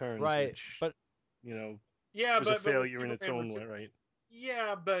Superman Returns, right? Which, but was a failure in its own way, right?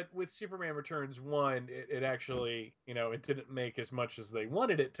 Yeah, but with Superman Returns 1, it actually, it didn't make as much as they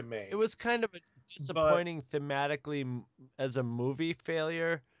wanted it to make. It was kind of a disappointing thematically as a movie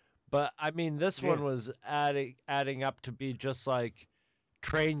failure, but I mean, this one was adding up to be just like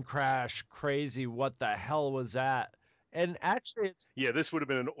train crash, crazy, what the hell was that? And actually, this would have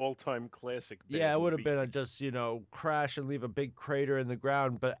been an all-time classic. Yeah, it would have been just crash and leave a big crater in the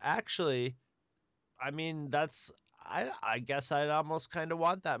ground. But actually, I mean, I guess I'd almost kind of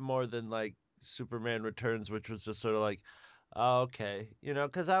want that more than like Superman Returns, which was just sort of like, oh, okay,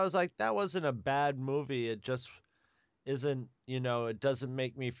 because I was like, that wasn't a bad movie. It just isn't, it doesn't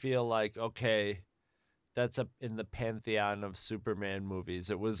make me feel like, okay, that's up in the pantheon of Superman movies.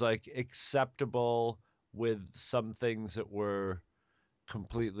 It was like acceptable with some things that were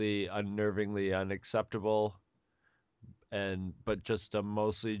completely unnervingly unacceptable, but just a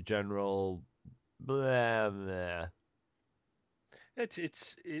mostly general blah blah.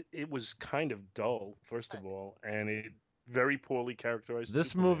 It was kind of dull, first of all, and it very poorly characterized.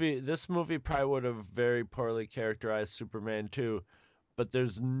 This Superman. movie probably would have very poorly characterized Superman too, but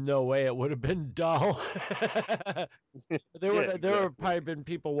there's no way it would have been dull. There would probably been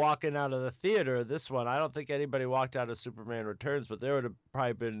people walking out of the theater of this one. I don't think anybody walked out of Superman Returns, but there would have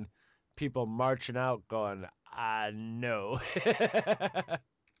probably been people marching out going, "I know."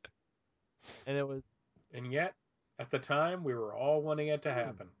 And it was, and yet at the time we were all wanting it to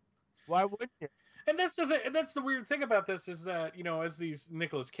happen. Why wouldn't you? And that's the weird thing about this is that, you know, as these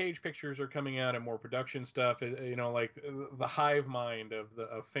Nicolas Cage pictures are coming out and more production stuff, you know, like the hive mind of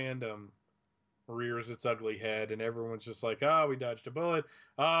fandom rears its ugly head, and everyone's just like, "Oh, we dodged a bullet.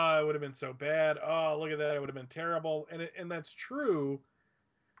 Oh, it would have been so bad. Oh, look at that. It would have been terrible." And that's true.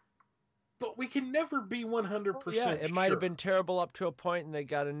 But we can never be 100% Yeah, it might have been terrible up to a point, and they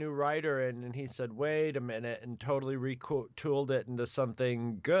got a new writer in, and he said, "Wait a minute," and totally retooled it into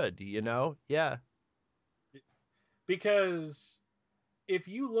something good, you know? Yeah. Because if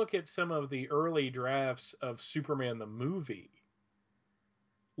you look at some of the early drafts of Superman the movie,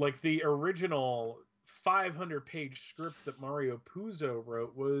 like the original 500-page script that Mario Puzo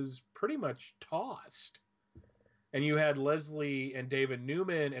wrote was pretty much tossed. And you had Leslie and David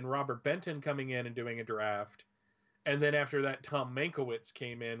Newman and Robert Benton coming in and doing a draft. And then after that, Tom Mankiewicz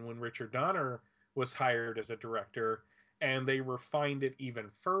came in when Richard Donner was hired as a director, and they refined it even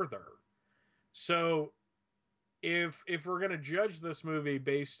further. So if we're going to judge this movie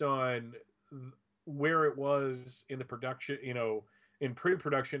based on where it was in the production, you know, in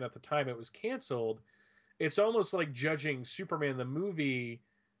pre-production at the time it was canceled, it's almost like judging Superman the movie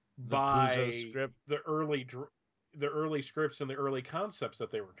by the early scripts and the early concepts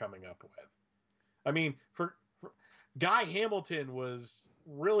that they were coming up with. I mean, for Guy Hamilton was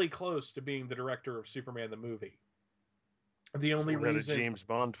really close to being the director of Superman the movie. The only reason, had a James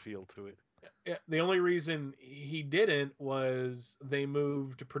Bond feel to it. The only reason he didn't was they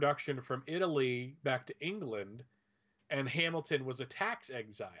moved production from Italy back to England, and Hamilton was a tax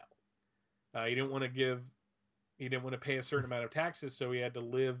exile. He didn't want to pay a certain amount of taxes, so he had to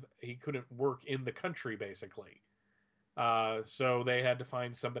live. He couldn't work in the country, basically. So they had to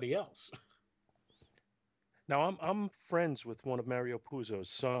find somebody else. Now I'm friends with one of Mario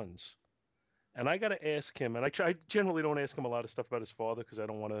Puzo's sons, and I got to ask him. And I generally don't ask him a lot of stuff about his father because I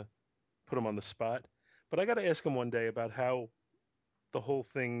don't want to put him on the spot. But I got to ask him one day about how the whole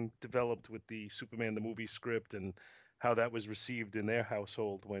thing developed with the Superman the movie script and how that was received in their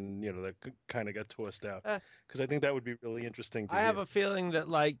household when, you know, that kind of got tossed out. Because I think that would be really interesting to hear. I have a feeling that,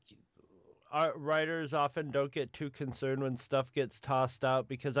 like, our writers often don't get too concerned when stuff gets tossed out,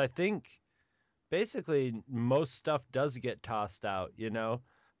 because I think basically most stuff does get tossed out, you know?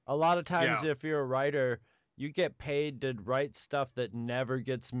 A lot of times if you're a writer, you get paid to write stuff that never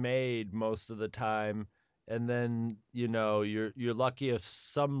gets made most of the time, and then, you know, you're lucky if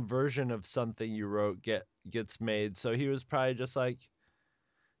some version of something you wrote gets made. So he was probably just like,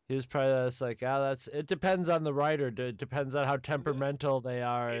 it depends on the writer. It depends on how temperamental they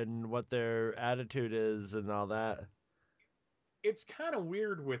are and what their attitude is and all that. It's kind of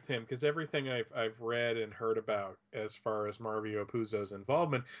weird with him because everything I've read and heard about as far as Mario Puzo's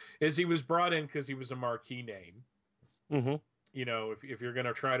involvement is he was brought in because he was a marquee name. Mm-hmm. You know, if you're going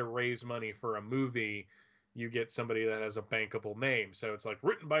to try to raise money for a movie, you get somebody that has a bankable name. So it's like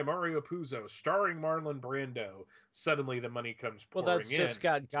written by Mario Puzo, starring Marlon Brando. Suddenly the money comes pouring in. Well, that's just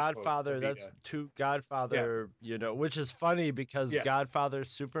got Godfather. That's two Godfather, you know, which is funny because Godfather,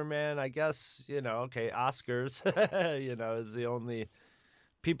 Superman, I guess, you know, okay, Oscars, you know, is the only...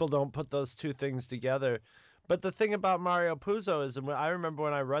 People don't put those two things together. But the thing about Mario Puzo is, I remember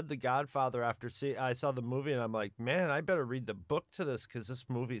when I read The Godfather I saw the movie, and I'm like, man, I better read the book to this because this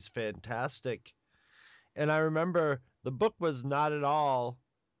movie's fantastic. And I remember the book was not at all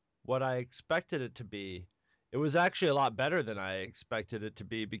what I expected it to be. It was actually a lot better than I expected it to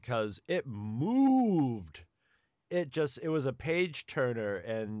be because it moved. It was a page turner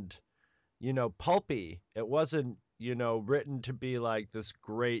and, you know, pulpy. It wasn't, you know, written to be like this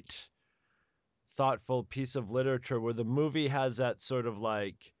great, thoughtful piece of literature where the movie has that sort of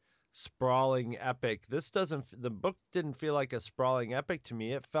like sprawling epic. The book didn't feel like a sprawling epic to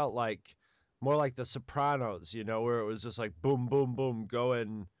me. It felt like more like The Sopranos, you know, where it was just like boom, boom, boom,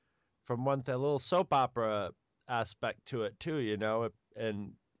 going from one thing, a little soap opera aspect to it too, you know,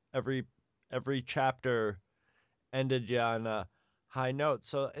 and every every chapter ended you on a high note.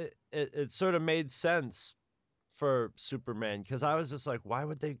 So it sort of made sense for Superman, because I was just like, why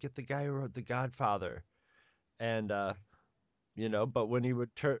would they get the guy who wrote The Godfather? And but when he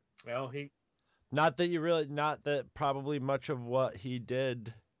would turn, well, not that probably much of what he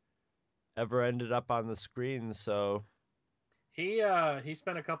did ever ended up on the screen. So he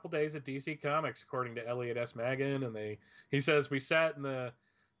spent a couple days at DC Comics, according to Elliot S. Maggin, and he says we sat in the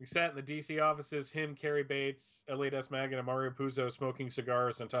DC offices, him, Cary Bates, Elliot S. Maggin, and Mario Puzo, smoking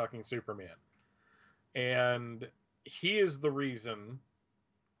cigars and talking Superman. And he is the reason,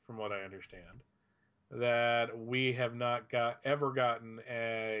 from what I understand, that we have not ever gotten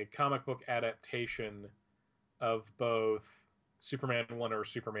a comic book adaptation of both Superman 1 or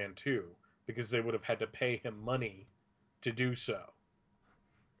Superman 2, because they would have had to pay him money to do so.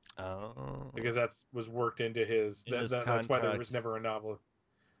 Oh. Because that was worked into his that's why there was never a novel.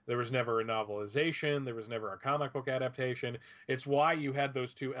 There was never a novelization. There was never a comic book adaptation. It's why you had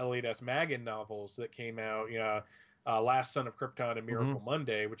those two Elliot S. Maggin novels that came out, Last Son of Krypton and Miracle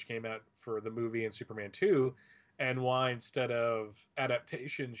Monday, which came out for the movie and Superman 2, and why instead of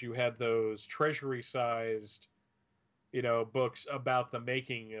adaptations, you had those treasury-sized, books about the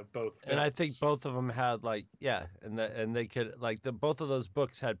making of both films. And I think both of them had and they could both of those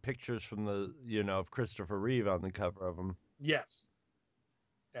books had pictures from of Christopher Reeve on the cover of them. Yes.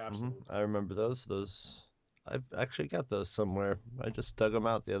 Absolutely. I remember those. I've actually got those somewhere. I just dug them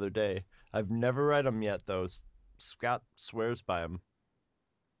out the other day. I've never read them yet, though. Scott swears by them.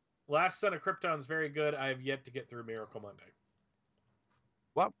 Last Son of Krypton's very good. I have yet to get through Miracle Monday.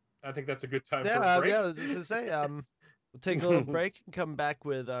 Well, I think that's a good time for a break. I was just going to say, we'll take a little break and come back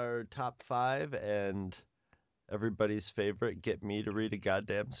with our top 5 and everybody's favorite, get me to read a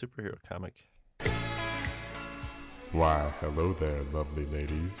goddamn superhero comic. Why, hello there, lovely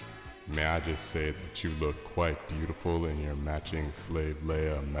ladies. May I just say that you look quite beautiful in your matching Slave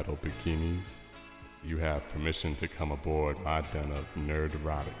Leia metal bikinis? You have permission to come aboard my den of nerd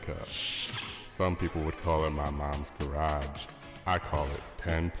erotica. Some people would call it my mom's garage. I call it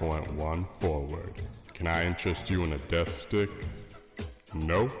 10.1 forward. Can I interest you in a death stick?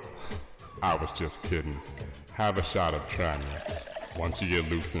 No? I was just kidding. Have a shot of trying me. Once you get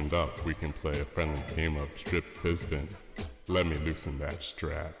loosened up, we can play a friendly game of strip fizzbin. Let me loosen that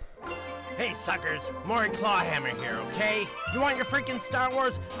strap. Hey suckers, Maury Clawhammer here, okay? You want your freaking Star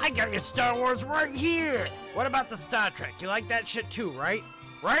Wars? I got your Star Wars right here! What about the Star Trek? You like that shit too, right?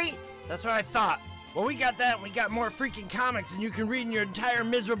 Right? That's what I thought. Well, we got that and we got more freaking comics than you can read in your entire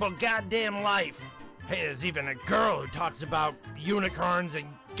miserable goddamn life. Hey, there's even a girl who talks about unicorns and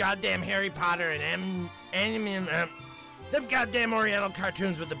goddamn Harry Potter and them goddamn Oriental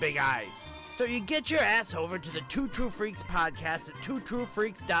cartoons with the big eyes. So you get your ass over to the Two True Freaks podcast at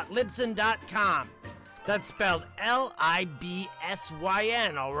twotruefreaks.libsyn.com. That's spelled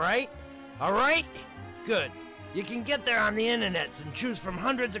Libsyn, alright? Alright? Good. You can get there on the internets and choose from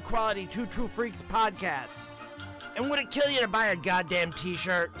hundreds of quality Two True Freaks podcasts. And would it kill you to buy a goddamn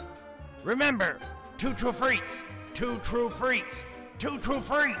t-shirt? Remember, Two True Freaks, Two True Freaks, Two True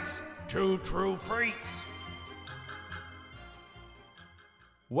Freaks, Two True Freaks.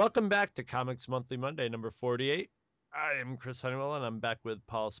 Welcome back to Comics Monthly Monday, number 48. I am Chris Honeywell, and I'm back with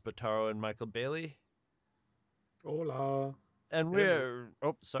Paul Spataro and Michael Bailey. Hola. And we're...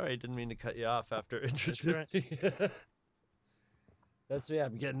 Oh, sorry, didn't mean to cut you off after introducing. That's me.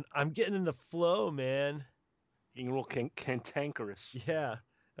 I'm getting in the flow, man. Getting real cantankerous. Yeah.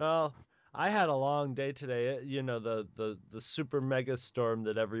 Well, I had a long day today. The super mega storm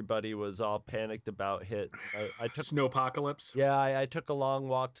that everybody was all panicked about hit. I took Snowpocalypse. Yeah, I took a long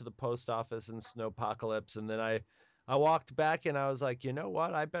walk to the post office in Snowpocalypse, and then I walked back and I was like, you know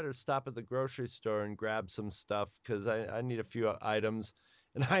what? I better stop at the grocery store and grab some stuff because I need a few items.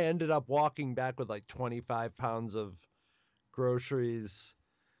 And I ended up walking back with like 25 pounds of groceries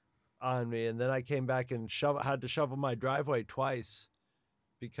on me, and then I came back and had to shovel my driveway twice.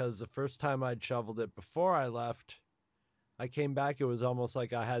 Because the first time I'd shoveled it before I left, I came back, it was almost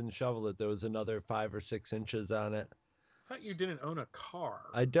like I hadn't shoveled it. There was another 5 or 6 inches on it. I thought you didn't own a car.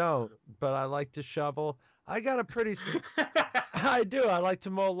 I don't, but I like to shovel. I got a pretty... I do. I like to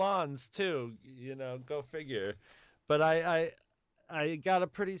mow lawns, too. Go figure. But I got a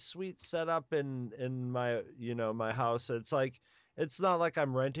pretty sweet setup in my, my house. It's not like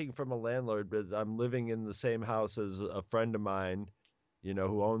I'm renting from a landlord, but I'm living in the same house as a friend of mine,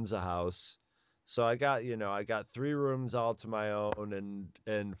 who owns a house. So I got 3 rooms all to my own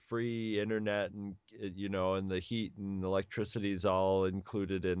and free internet and, and the heat and electricity is all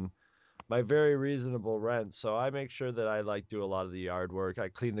included in my very reasonable rent. So I make sure that I like do a lot of the yard work. I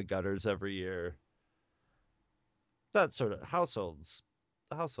clean the gutters every year. That sort of household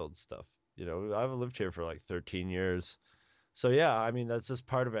stuff. You know, I've lived here for like 13 years. So yeah, I mean, that's just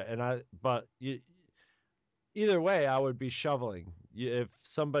part of it. Either way, I would be shoveling. If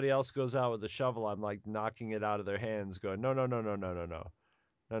somebody else goes out with a shovel, I'm like knocking it out of their hands, going, no,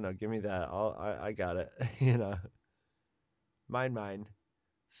 give me that. I got it. You know, mine.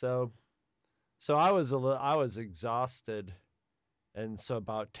 So I was exhausted, and so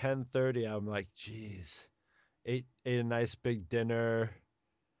about 10:30, I'm like, geez, ate a nice big dinner,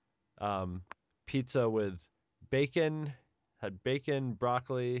 pizza with bacon, had bacon,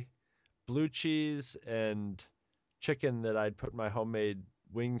 broccoli, blue cheese, and chicken that I'd put my homemade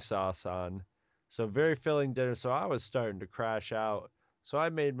wing sauce on. So very filling dinner. So I was starting to crash out. So I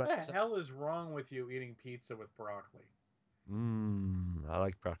made What the hell is wrong with you eating pizza with broccoli? I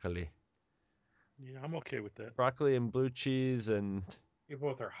like broccoli. Yeah, I'm okay with that. Broccoli and blue cheese and... You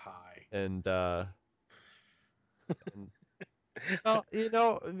both are high. And well, you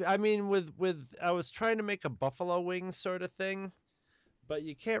know, I mean, I was trying to make a buffalo wing sort of thing, but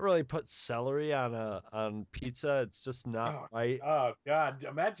you can't really put celery on pizza. It's just not right. Oh God!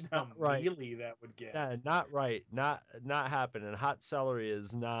 Imagine how mealy that would get. Yeah, not right. Not happening. Hot celery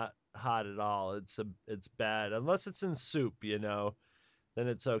is not hot at all. It's bad unless it's in soup. You know, then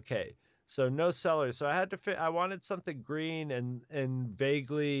it's okay. So no celery. So I had to I wanted something green and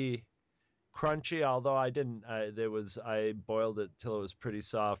vaguely crunchy, although I didn't. I boiled it till it was pretty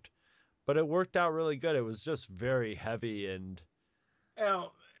soft, but it worked out really good. It was just very heavy and.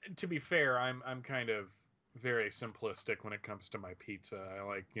 Well, to be fair, I'm kind of very simplistic when it comes to my pizza. I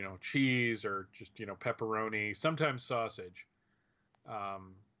like, you know, cheese or just, you know, pepperoni, sometimes sausage. What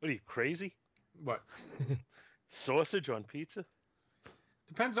are you, crazy? What? Sausage on pizza?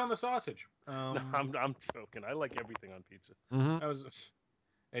 Depends on the sausage. No, I'm joking. I like everything on pizza. Mm-hmm.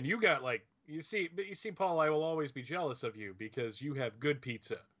 And you got like you see, Paul, I will always be jealous of you because you have good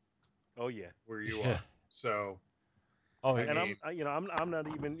pizza. Oh yeah, where you are. So. Oh, and I'm not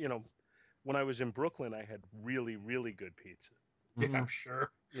even, you know, when I was in Brooklyn, I had really, really good pizza. Yeah, I'm sure.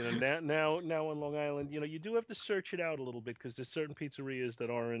 You know, now on Long Island, you know, you do have to search it out a little bit because there's certain pizzerias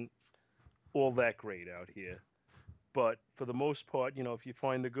that aren't all that great out here. But for the most part, you know, if you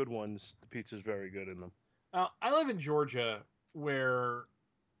find the good ones, the pizza's very good in them. I live in Georgia where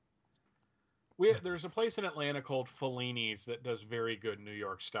there's a place in Atlanta called Fellini's that does very good New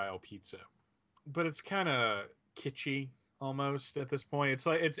York style pizza, but it's kind of kitschy almost at this point. It's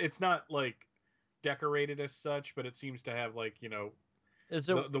like it's not like decorated as such, but it seems to have like, you know, is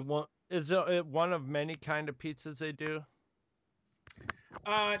it one of many kind of pizzas they do?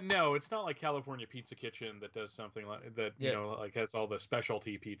 No, it's not like California Pizza Kitchen that does something like that, you know, like has all the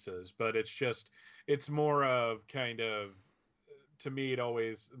specialty pizzas, but it's more of kind of, to me, it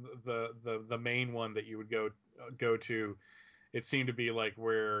always the main one that you would go to, it seemed to be like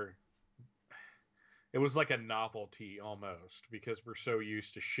where it was like a novelty almost, because we're so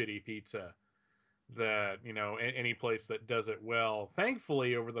used to shitty pizza that, you know, any place that does it well.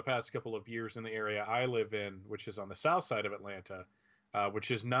 Thankfully, over the past couple of years in the area I live in, which is on the south side of Atlanta, which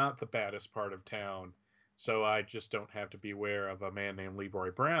is not the baddest part of town, so I just don't have to beware of a man named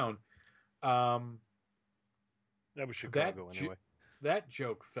Leroy Brown. That was Chicago anyway. That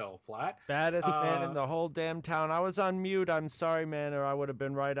joke fell flat. Baddest man in the whole damn town. I was on mute. I'm sorry, man, or I would have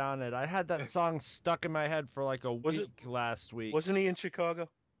been right on it. I had that song stuck in my head for like a week last week. Wasn't he in Chicago?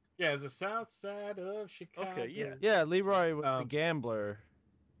 Yeah, it's the south side of Chicago. Okay, yeah. Yeah, Leroy was a gambler.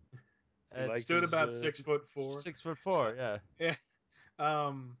 It stood about 6'4". 6'4", yeah. Yeah.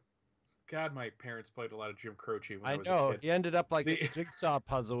 God, my parents played a lot of Jim Croce when I was a kid. He ended up like a jigsaw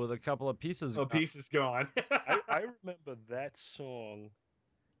puzzle with a couple of pieces. Pieces gone. I remember that song.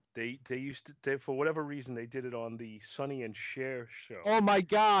 They used to, for whatever reason, they did it on the Sonny and Cher show. Oh my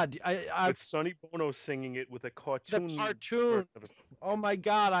God! With Sonny Bono singing it with a cartoon. The cartoon. Oh my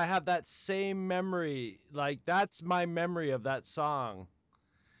God! I have that same memory. Like, that's my memory of that song,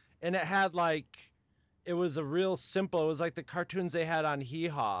 and it had like, it was a real simple. It was like the cartoons they had on Hee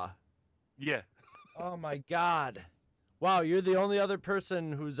Haw. Yeah. Oh my God. Wow, you're the only other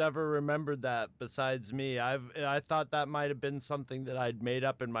person who's ever remembered that besides me. I thought that might have been something that I'd made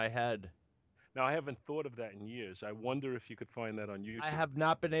up in my head. Now, I haven't thought of that in years. I wonder if you could find that on YouTube. I have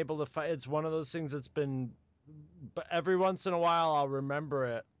not been able to find. It's one of those things that's been, but every once in a while I'll remember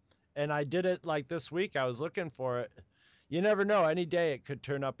it. And I did it like this week. I was looking for it. You never know. Any day it could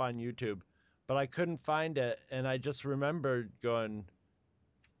turn up on YouTube. But I couldn't find it. And I just remembered going,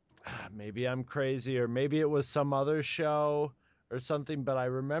 maybe I'm crazy, or maybe it was some other show, or something, but I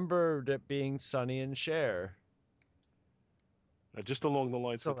remembered it being Sonny and Cher. Just along the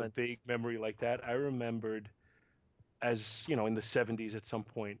lines of a vague memory like that, I remembered, as you know, in the 70s at some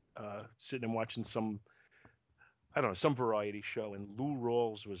point, sitting and watching some variety show, and Lou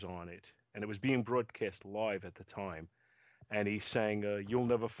Rawls was on it, and it was being broadcast live at the time, and he sang "You'll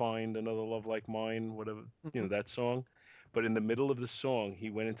Never Find Another Love Like Mine," whatever, that song. But in the middle of the song, he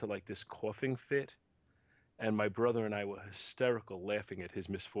went into like this coughing fit, and my brother and I were hysterical, laughing at his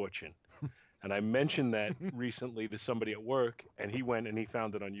misfortune. And I mentioned that recently to somebody at work, and he went and he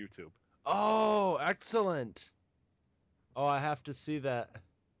found it on YouTube. Oh, excellent! Oh, I have to see that.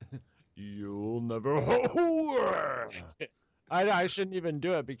 You'll never. I shouldn't even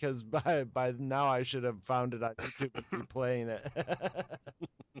do it, because by now I should have found it on YouTube and be playing it.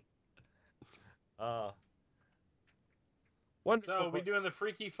 Wonderful. So, we doing the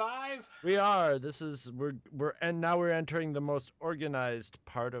Freaky Five? We are. Now we're entering the most organized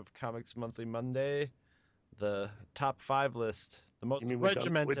part of Comics Monthly Monday, the top 5 list, the most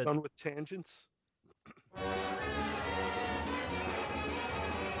regimented. We're done with tangents.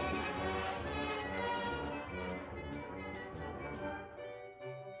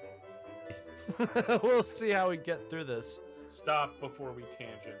 We'll see how we get through this. Stop before we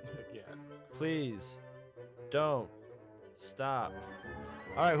tangent again. Please, don't stop.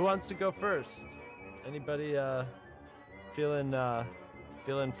 All right, who wants to go first? Anybody feeling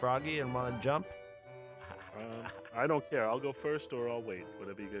froggy and want to jump? I don't care. I'll go first, or I'll wait.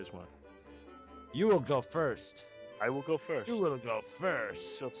 Whatever you guys want. You will go first. I will go first. You will go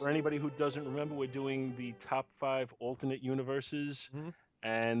first. So for anybody who doesn't remember, we're doing the top 5 alternate universes. Mm-hmm.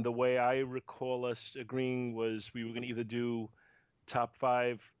 And the way I recall us agreeing was we were going to either do top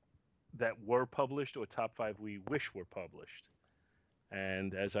 5 that were published or top 5 we wish were published.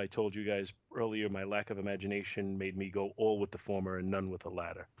 And as I told you guys earlier, my lack of imagination made me go all with the former and none with the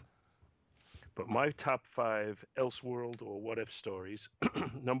latter. But my top 5 Elseworld or What If stories,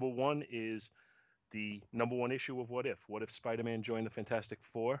 number 1 is the number 1 issue of What If. What if Spider-Man joined the Fantastic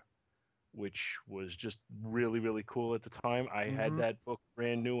Four? Which was just really, really cool at the time. I had that book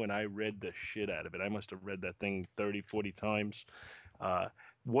brand new, and I read the shit out of it. I must have read that thing 30, 40 times.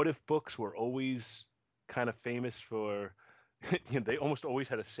 What If books were always kind of famous for, they almost always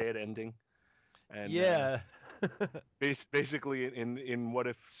had a sad ending. And yeah. Basically, in What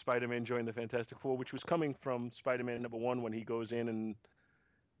If Spider-Man joined the Fantastic Four, which was coming from Spider-Man number 1 when he goes in and,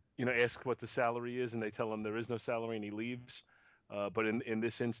 asks what the salary is, and they tell him there is no salary, and he leaves. But in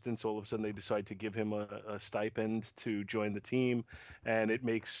this instance, all of a sudden they decide to give him a stipend to join the team, and it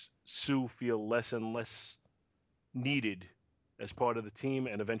makes Sue feel less and less needed as part of the team,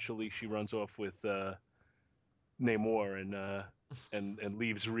 and eventually she runs off with Namor and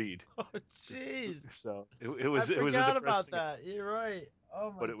leaves Reed. Oh, jeez! So it was I a forgot depressing about that. You're right. Oh my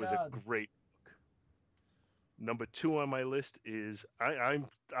god! But it was a great book. Number 2 on my list is I'm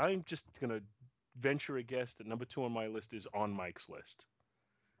just gonna venture a guess that number 2 on my list is on Mike's list,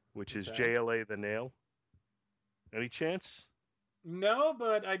 which is JLA the Nail. Any chance? No,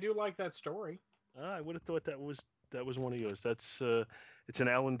 but I do like that story. I would have thought that was one of yours. That's it's an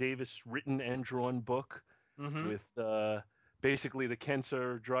Alan Davis written and drawn book with basically the Kents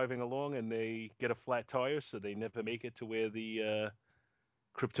are driving along and they get a flat tire, so they never make it to where the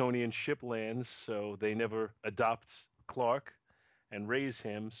Kryptonian ship lands, so they never adopt Clark and raise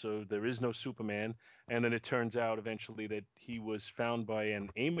him, so there is no Superman. And then it turns out eventually that he was found by an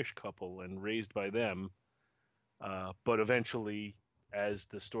Amish couple and raised by them. But eventually, as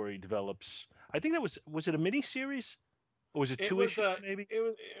the story develops, I think that was it a mini-series? Or was it 2 issues, maybe?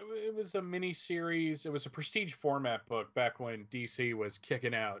 It was a mini-series. It was a prestige format book back when DC was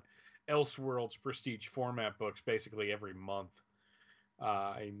kicking out Elseworlds prestige format books basically every month.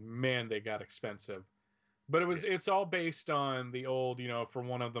 Man, they got expensive. But it's all based on the old, for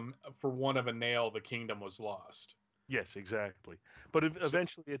one of a nail, the kingdom was lost. Yes, exactly. But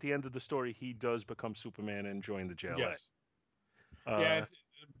eventually, at the end of the story, he does become Superman and join the JLA. Yes. Yeah, it's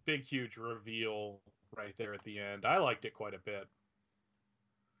a big, huge reveal right there at the end. I liked it quite a bit.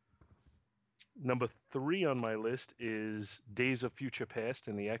 Number 3 on my list is Days of Future Past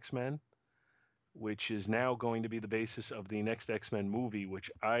in the X-Men, which is now going to be the basis of the next X-Men movie, which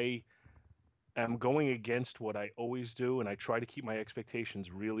I'm going against what I always do, and I try to keep my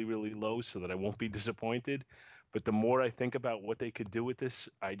expectations really, really low so that I won't be disappointed. But the more I think about what they could do with this,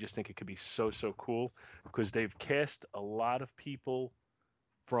 I just think it could be so, so cool, because they've cast a lot of people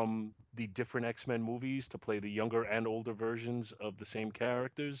from the different X-Men movies to play the younger and older versions of the same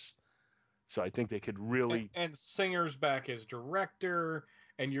characters. So I think they could really... And Singer's back as director,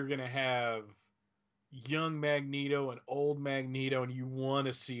 and you're going to have young Magneto and old Magneto, and you want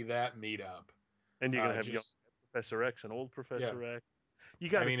to see that meet up. And you're gonna have young Professor X and old Professor X. You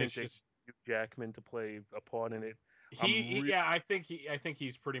got to think just Hugh Jackman to play a part in it. I think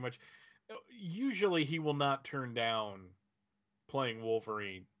he's pretty much. Usually, he will not turn down playing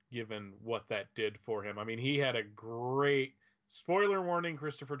Wolverine, given what that did for him. I mean, he had a great, spoiler warning,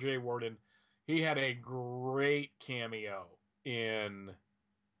 Christopher J. Warden, he had a great cameo in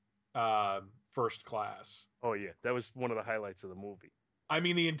First Class. Oh, yeah. That was one of the highlights of the movie. I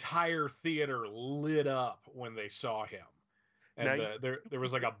mean, the entire theater lit up when they saw him. And now, there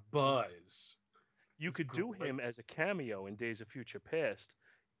was like a buzz. You could do him as a cameo in Days of Future Past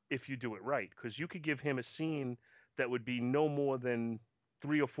if you do it right, because you could give him a scene that would be no more than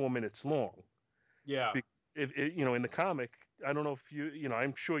 3 or 4 minutes long. Yeah. If in the comic, I don't know if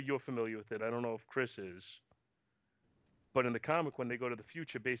I'm sure you're familiar with it. I don't know if Chris is. But in the comic, when they go to the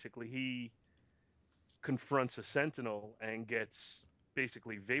future, basically he confronts a Sentinel and gets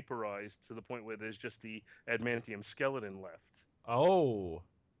basically vaporized to the point where there's just the adamantium skeleton left. Oh.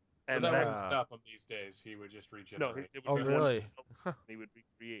 And that wouldn't stop him these days. He would just regenerate. No, really? He would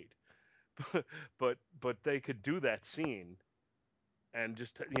recreate. But they could do that scene and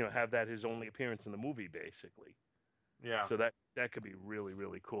just have that his only appearance in the movie, basically. Yeah. So that could be really,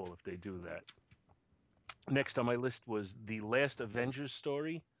 really cool if they do that. Next on my list was the Last Avengers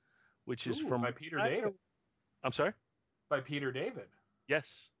story, which is from by Peter David. I'm sorry? By Peter David.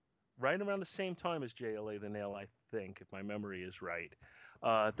 Yes. Right around the same time as JLA the Nail, I think, if my memory is right.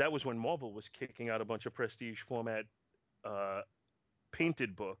 That was when Marvel was kicking out a bunch of prestige format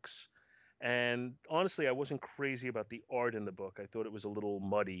painted books. And honestly, I wasn't crazy about the art in the book. I thought it was a little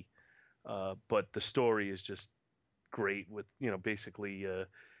muddy. But the story is just great with, basically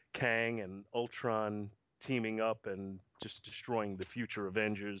Kang and Ultron teaming up and just destroying the future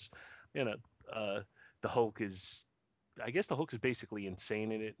Avengers. The Hulk is basically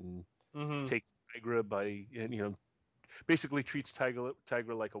insane in it and takes Tigra by, basically treats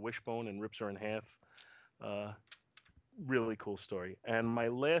Tigra like a wishbone and rips her in half. Really cool story. And my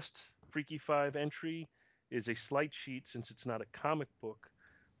last Freaky Five entry is a slight cheat since it's not a comic book,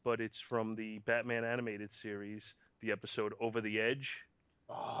 but it's from the Batman animated series, the episode Over the Edge.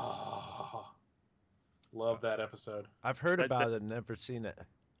 Oh, love that episode. I've heard about it, never seen it.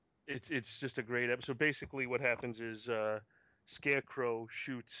 It's just a great episode. Basically, what happens is Scarecrow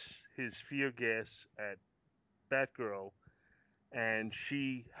shoots his fear gas at Batgirl, and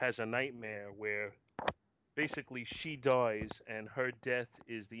she has a nightmare where basically she dies, and her death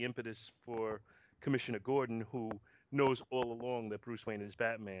is the impetus for Commissioner Gordon, who knows all along that Bruce Wayne is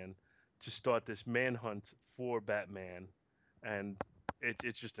Batman, to start this manhunt for Batman, and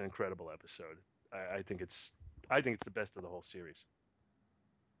it's just an incredible episode. I think it's the best of the whole series,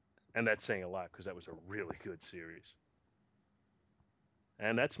 and that's saying a lot because that was a really good series.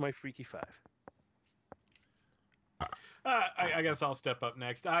 And that's my Freaky Five. I guess I'll step up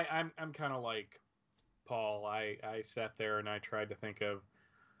next. I'm kind of like Paul. I sat there and I tried to think of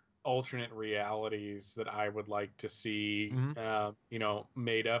alternate realities that I would like to see,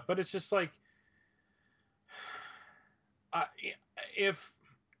 made up. But it's just like, if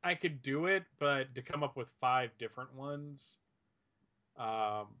I could do it, but to come up with 5 different ones,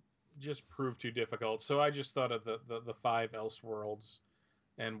 just proved too difficult. So I just thought of the 5 Elseworlds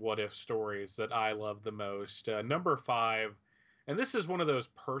and what if stories that I love the most. Number 5, and this is one of those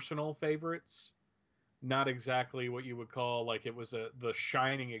personal favorites, not exactly what you would call like it was the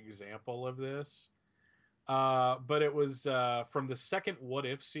shining example of this, but it was from the second What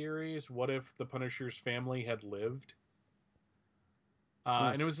If series. What if the Punisher's family had lived?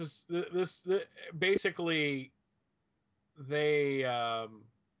 And it was this basically they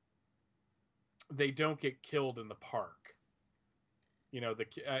don't get killed in the park.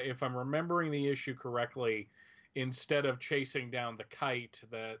 If I'm remembering the issue correctly, instead of chasing down the kite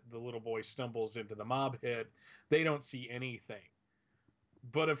that the little boy stumbles into the mob hit, they don't see anything.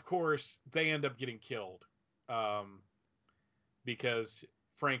 But of course, they end up getting killed because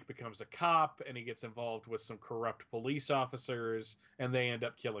Frank becomes a cop and he gets involved with some corrupt police officers, and they end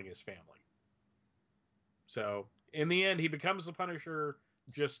up killing his family. So in the end, he becomes the Punisher,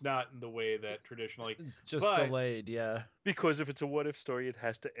 just not in the way that traditionally. It's just delayed, yeah. Because if it's a what if story, it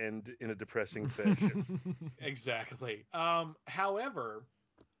has to end in a depressing fashion. Exactly. However,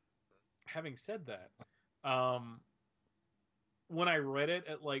 having said that, when I read it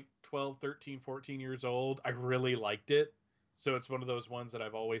at like 12, 13, 14 years old, I really liked it. So it's one of those ones that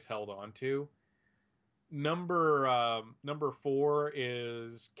I've always held on to. Number 4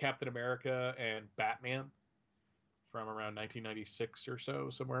 is Captain America and Batman from around 1996 or so,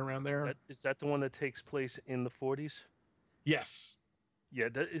 somewhere around there. Is that the one that takes place in the 40s? Yes. Yeah,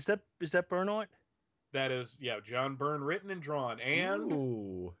 is that Byrne art? That is, John Byrne, written and drawn,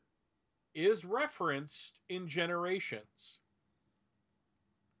 and is referenced in Generations.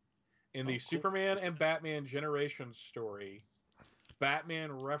 In the Superman and Batman Generations story,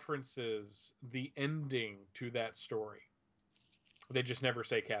 Batman references the ending to that story. They just never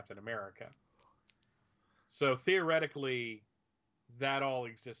say Captain America. So theoretically, that all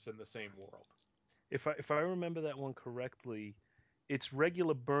exists in the same world. If I remember that one correctly, it's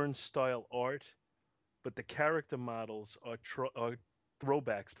regular Byrne style art, but the character models are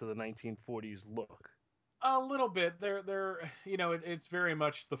throwbacks to the 1940s look. A little bit. They're it's very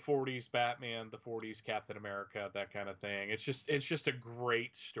much the 40s Batman, the 40s Captain America, that kind of thing. It's just a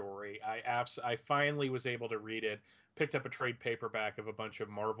great story. I finally was able to read it. Picked up a trade paperback of a bunch of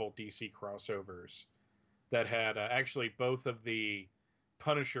Marvel DC crossovers that had actually both of the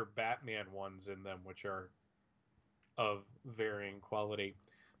Punisher Batman ones in them, which are of varying quality.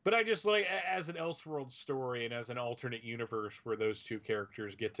 But I just like, as an Elseworld story and as an alternate universe where those two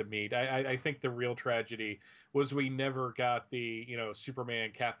characters get to meet, I think the real tragedy was we never got the,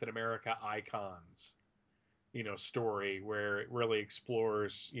 Superman, Captain America icons, story where it really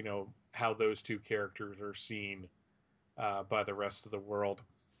explores, how those two characters are seen by the rest of the world.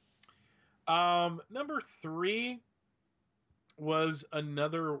 Number 3 was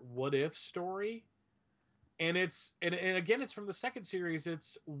another What If story. And again, it's from the second series.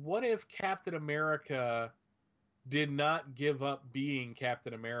 It's what if Captain America did not give up being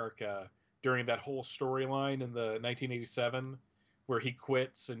Captain America during that whole storyline in the 1987, where he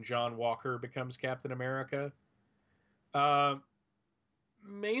quits and John Walker becomes Captain America.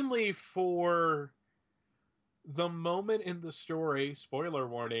 Mainly for the moment in the story, spoiler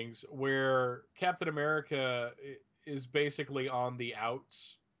warnings, where Captain America is basically on the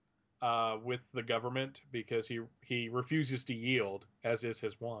outs with the government because he refuses to yield, as is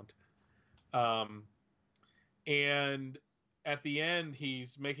his wont. And at the end,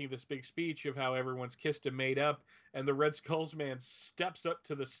 he's making this big speech of how everyone's kissed and made up, and the Red Skull's man steps up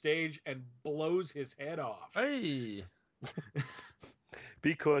to the stage and blows his head off. Hey!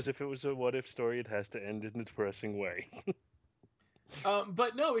 Because if it was a what if story, it has to end in a depressing way.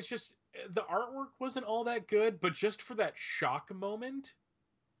 But no, it's just the artwork wasn't all that good, but just for that shock moment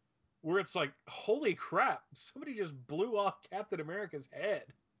where it's like, holy crap, somebody just blew off Captain America's head.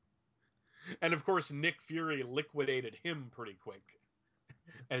 And of course, Nick Fury liquidated him pretty quick,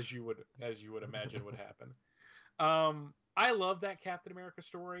 as you would imagine would happen. I love that Captain America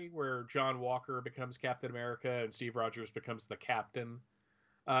story where John Walker becomes Captain America and Steve Rogers becomes the Captain.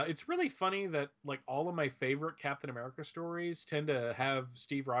 It's really funny that like all of my favorite Captain America stories tend to have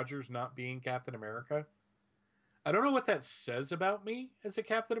Steve Rogers not being Captain America. I don't know what that says about me as a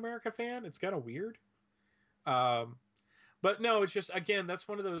Captain America fan. It's kind of weird. But no, it's just, again, that's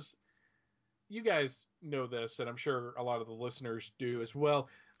one of those, you guys know this, and I'm sure a lot of the listeners do as well.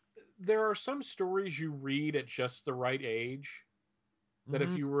 There are some stories you read at just the right age that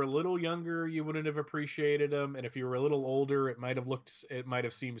if you were a little younger, you wouldn't have appreciated them. And if you were a little older, it might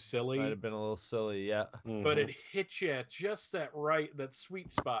have seemed silly. Might have been a little silly, yeah. But it hits you at just that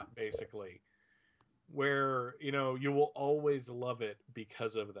sweet spot, basically, where, you will always love it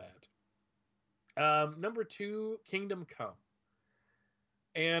because of that. Number 2, Kingdom Come.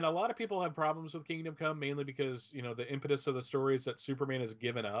 And a lot of people have problems with Kingdom Come, mainly because, the impetus of the story is that Superman has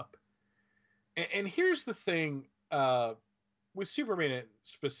given up. And here's the thing, with Superman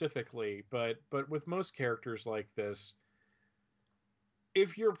specifically, but with most characters like this,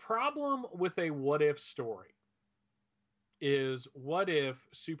 if your problem with a what-if story is what if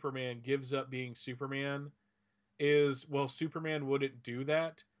Superman gives up being Superman, Superman wouldn't do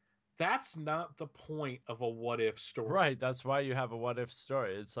that, that's not the point of a what-if story. Right, that's why you have a what-if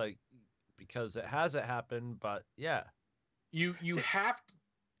story. It's like, because it hasn't happened, but yeah. You have to...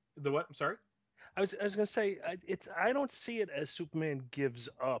 The what? I'm sorry? I was gonna say I don't see it as Superman gives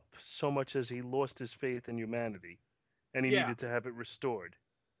up so much as he lost his faith in humanity, and he needed to have it restored.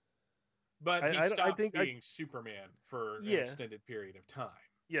 But he stops being Superman for an extended period of time.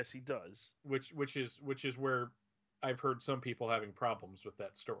 Yes, he does. Which is where I've heard some people having problems with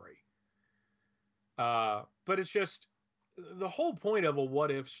that story. But it's just the whole point of a what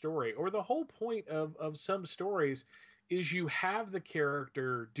if story, or the whole point of some stories, is you have the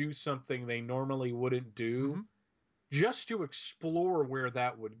character do something they normally wouldn't do, just to explore where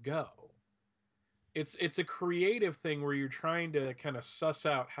that would go. It's a creative thing where you're trying to kind of suss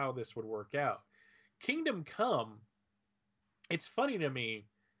out how this would work out. Kingdom Come, it's funny to me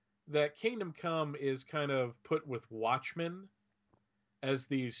that Kingdom Come is kind of put with Watchmen as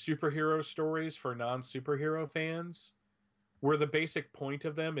these superhero stories for non-superhero fans, where the basic point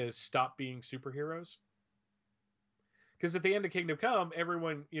of them is stop being superheroes. Because at the end of Kingdom Come,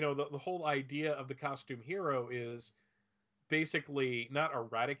 everyone, the whole idea of the costume hero is basically not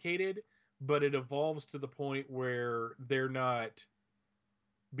eradicated, but it evolves to the point where they're not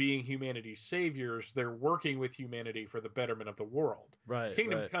being humanity's saviors. They're working with humanity for the betterment of the world. Right.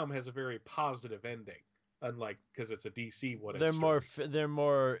 Kingdom Come has a very positive ending, unlike, because it's a DC what if they're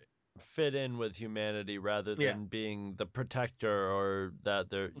more fit in with humanity rather than being the protector, or that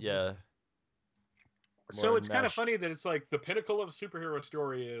they're So it's kind of funny that it's like the pinnacle of a superhero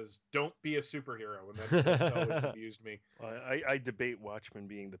story is don't be a superhero, and that's always amused me. Well, I debate Watchmen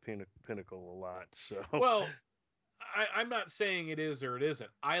being the pinnacle a lot. So well, I'm not saying it is or it isn't.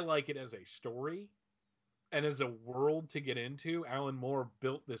 I like it as a story and as a world to get into. Alan Moore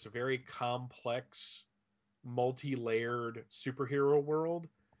built this very complex, multi-layered superhero world.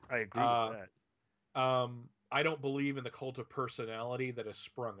 I agree with that. I don't believe in the cult of personality that has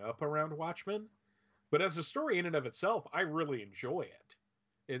sprung up around Watchmen. But as a story in and of itself, I really enjoy it.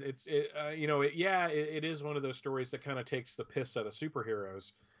 It is one of those stories that kind of takes the piss out of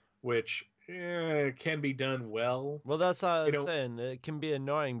superheroes, which can be done well. Well, that's what I was saying. It can be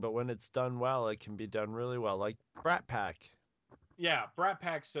annoying, but when it's done well, it can be done really well. Like Brat Pack. Yeah, Brat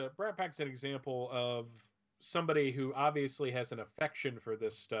Pack's an example of somebody who obviously has an affection for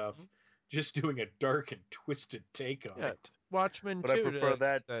this stuff, just doing a dark and twisted take on it. Watchmen but too.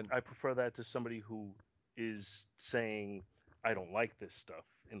 I prefer that to somebody who is saying, I don't like this stuff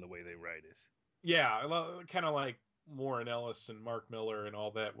in the way they write it. Yeah, kind of like Warren Ellis and Mark Miller and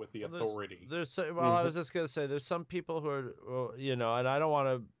all that with the authority. I was just going to say, there's some people who are, and I don't want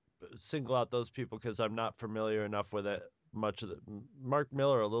to single out those people because I'm not familiar enough with it, much of the Mark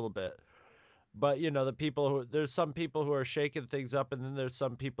Miller a little bit. But, there's some people who are shaking things up, and then there's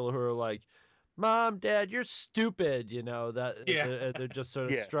some people who are like, Mom, Dad, you're stupid, they're just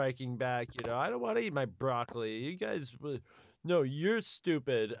sort of striking back, I don't want to eat my broccoli. You guys, no, you're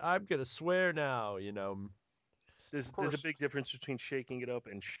stupid. I'm going to swear now, There's a big difference between shaking it up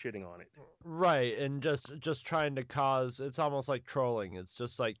and shitting on it. Right, and just trying to cause, it's almost like trolling. It's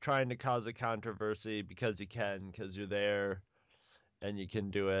just like trying to cause a controversy because you can, because you're there and you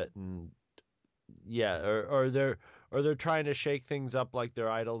can do it. And yeah, or they're trying to shake things up like their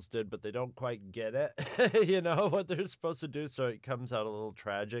idols did, but they don't quite get it, what they're supposed to do, so it comes out a little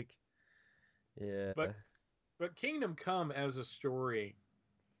tragic. Yeah. But Kingdom Come as a story,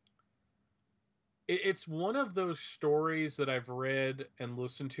 it's one of those stories that I've read and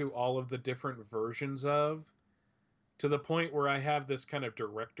listened to all of the different versions of, to the point where I have this kind of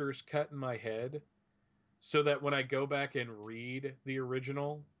director's cut in my head, so that when I go back and read the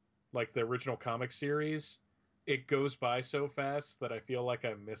original, like the original comic series, it goes by so fast that I feel like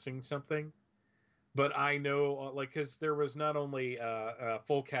I'm missing something. But I know, because there was not only a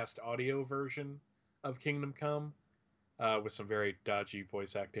full cast audio version of Kingdom Come, with some very dodgy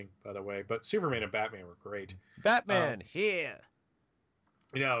voice acting, by the way, but Superman and Batman were great. Batman, here.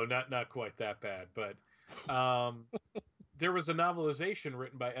 No, not quite that bad, but there was a novelization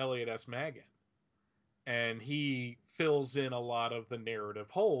written by Elliot S. Maggin, and he fills in a lot of the narrative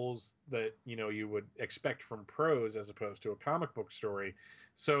holes that you would expect from prose as opposed to a comic book story.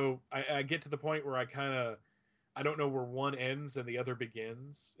 So I get to the point where I don't know where one ends and the other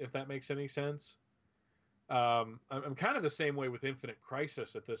begins, if that makes any sense. I'm kind of the same way with Infinite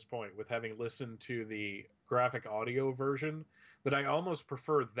Crisis at this point, with having listened to the graphic audio version, that I almost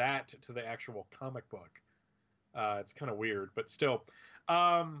prefer that to the actual comic book. It's kind of weird, but still.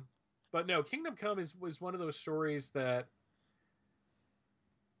 But no, Kingdom Come was one of those stories that,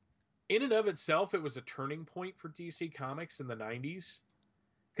 in and of itself, it was a turning point for DC Comics in the 90s.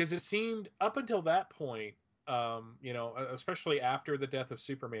 Because it seemed, up until that point, especially after the death of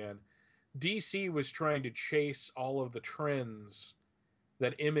Superman, DC was trying to chase all of the trends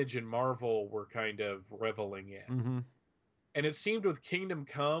that Image and Marvel were kind of reveling in. Mm-hmm. And it seemed with Kingdom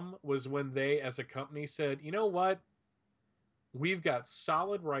Come was when they, as a company, said, you know what? We've got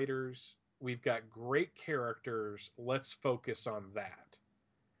solid writers. We've got great characters. Let's focus on that.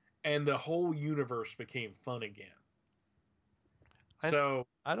 And the whole universe became fun again. I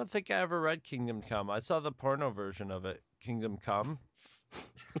don't think I ever read Kingdom Come. I saw the porno version of it, Kingdom Come.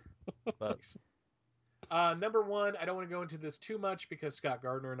 But number one, I don't want to go into this too much because Scott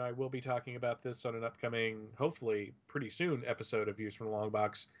Gardner and I will be talking about this on an upcoming, hopefully pretty soon, episode of Views from the Long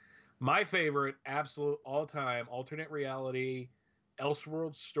Box. My favorite, absolute all-time alternate reality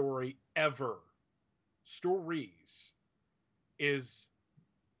Elseworld story ever, stories, is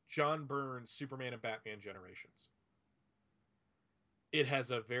John Byrne's Superman and Batman Generations. It has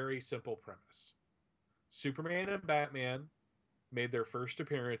a very simple premise. Superman and Batman made their first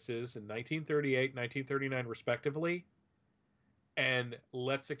appearances in 1938, 1939, respectively, and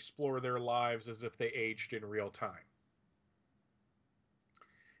let's explore their lives as if they aged in real time.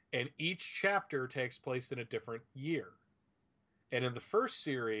 And each chapter takes place in a different year. And in the first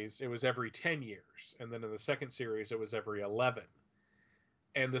series, it was every 10 years. And then in the second series, it was every 11.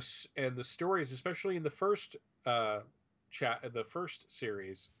 And the stories, especially in the first the first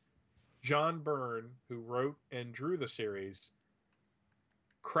series, John Byrne, who wrote and drew the series,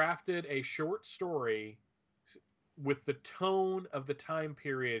 crafted a short story with the tone of the time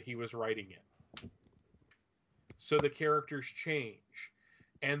period he was writing in. So the characters change.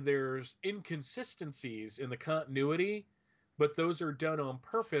 And there's inconsistencies in the continuity, but those are done on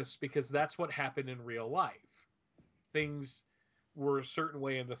purpose because that's what happened in real life. Things were a certain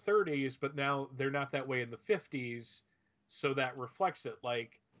way in the 30s, but now they're not that way in the 50s, so that reflects it.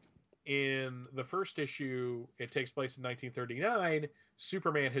 Like in the first issue, it takes place in 1939,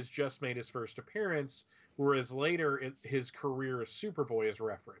 Superman has just made his first appearance, whereas later his career as Superboy is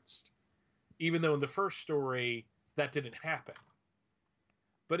referenced. Even though in the first story, that didn't happen.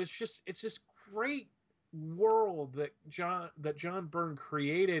 But it's this great world that John Byrne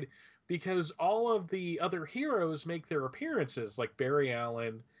created, because all of the other heroes make their appearances, like Barry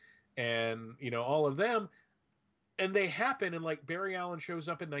Allen and all of them, and they happen. And like Barry Allen shows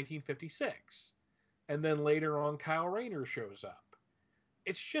up in 1956, and then later on Kyle Rayner shows up.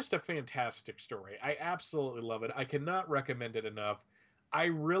 It's just a fantastic story. I absolutely love it. I cannot recommend it enough. I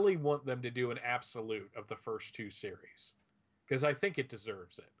really want them to do an absolute of the first two series, because I think it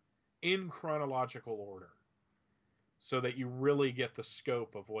deserves it in chronological order, so that you really get the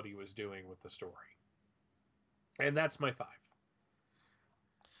scope of what he was doing with the story. And that's my 5.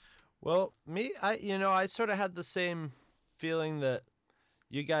 Well, I sort of had the same feeling that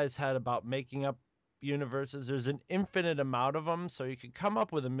you guys had about making up universes. There's an infinite amount of them, so you could come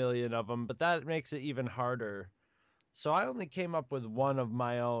up with a million of them, but that makes it even harder. So I only came up with one of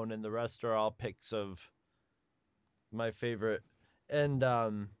my own, and the rest are all picks of my favorite. And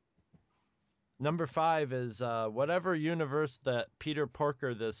number 5 is whatever universe that Peter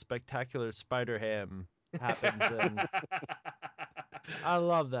Porker, the Spectacular Spider-Ham, happens in. I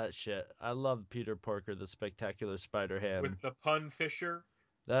love that shit. I love Peter Porker, the Spectacular Spider-Ham. With the pun Fisher.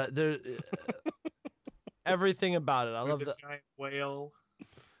 Everything about it. I love the giant whale.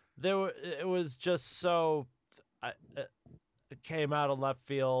 It was just so. It came out of left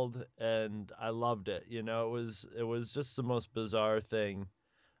field, and I loved it. It was just the most bizarre thing.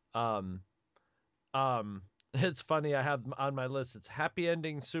 It's funny. I have on my list. It's Happy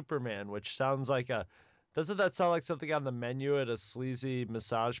Ending Superman, which sounds like doesn't that sound like something on the menu at a sleazy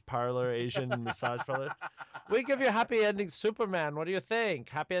massage parlor, Asian massage parlor? We give you Happy Ending Superman. What do you think?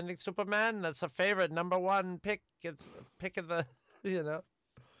 Happy Ending Superman? That's a favorite number 1 pick. It's pick of the,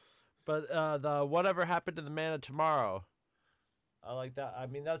 But the Whatever Happened to the Man of Tomorrow. I like that. I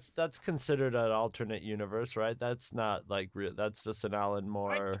mean, that's considered an alternate universe, right? That's not like real. That's just an Alan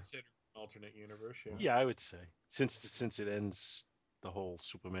Moore. I consider an alternate universe. Yeah, I would say since it ends the whole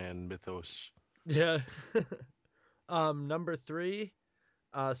Superman mythos. Yeah. Number 3,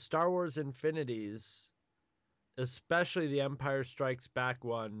 Star Wars Infinities, especially the Empire Strikes Back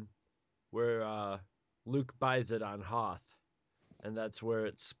one, where Luke buys it on Hoth, and that's where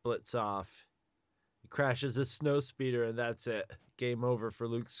it splits off. He crashes a snowspeeder, and that's it. Game over for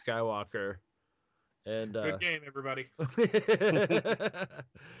Luke Skywalker. And good game, everybody.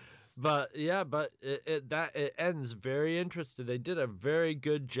 But it ends very interesting. They did a very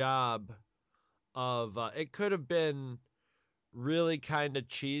good job of it could have been really kind of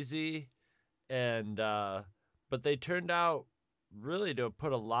cheesy, and but they turned out really to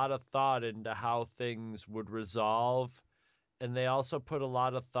put a lot of thought into how things would resolve, and they also put a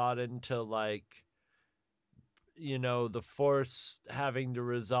lot of thought into the Force having to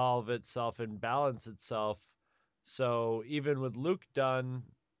resolve itself and balance itself. So even with Luke done,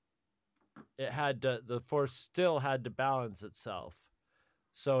 the Force still had to balance itself.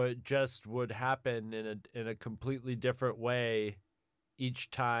 So it just would happen in a completely different way each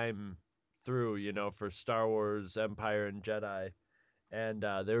time through, for Star Wars, Empire, and Jedi. And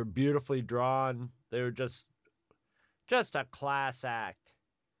they were beautifully drawn. They were just a class act.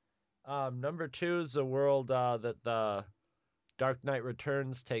 Number 2 is the world that the Dark Knight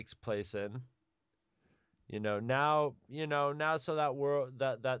Returns takes place in. Now so that world,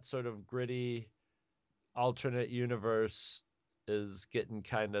 that sort of gritty alternate universe is getting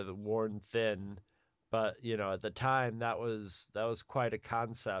kind of worn thin, But at the time that was quite a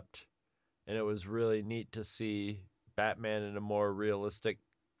concept, and it was really neat to see Batman in a more realistic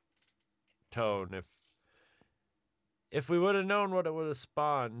tone. If we would have known what it would have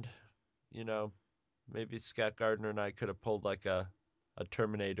spawned, maybe Scott Gardner and I could have pulled like a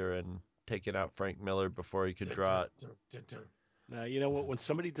Terminator and taken out Frank Miller before he could draw it. Now, you know what? When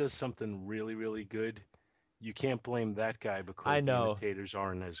somebody does something really, really good, you can't blame that guy because the imitators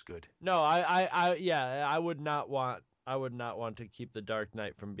aren't as good. No, I would not want to keep The Dark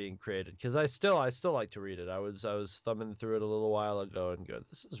Knight from being created, because I still like to read it. I was thumbing through it a little while ago and go,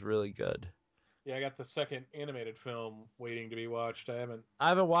 this is really good. Yeah, I got the second animated film waiting to be watched. I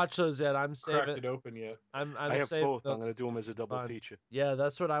haven't watched those yet. I'm saving cracked it open yet. I have both. I'm going to do them as a double feature. Yeah,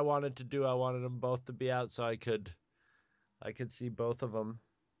 that's what I wanted to do. I wanted them both to be out so I could see both of them.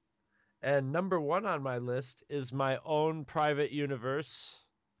 And number 1 on my list is my own private universe.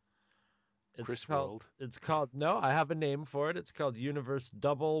 It's called no, I have a name for it. It's called Universe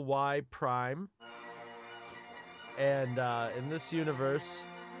Double Y Prime. And in this universe,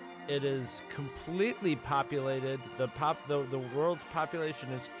 it is completely populated. The world's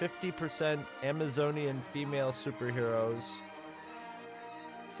population is 50% Amazonian female superheroes.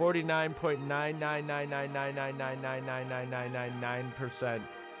 49.9999999999999%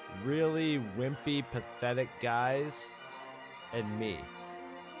 really wimpy, pathetic guys, and me.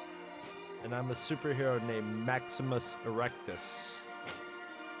 And I'm a superhero named Maximus Erectus.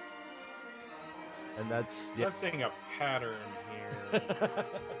 And that's not seeing a pattern here.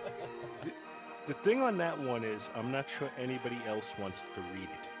 The thing on that one is, I'm not sure anybody else wants to read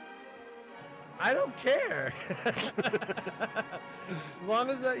it. I don't care. As long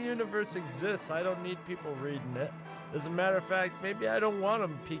as that universe exists, I don't need people reading it. As a matter of fact, maybe I don't want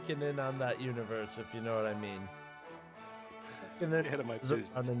them peeking in on that universe, if you know what I mean. Stay ahead of my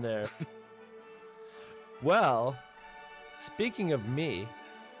business. I'm in there. Well, speaking of me,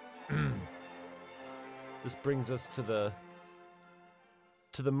 this brings us to the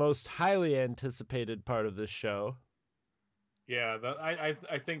most highly anticipated part of this show. Yeah, I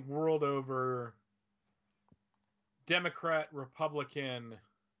think world over, Democrat, Republican,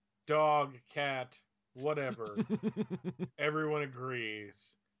 dog, cat, whatever, everyone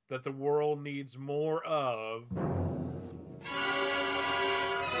agrees that the world needs more of...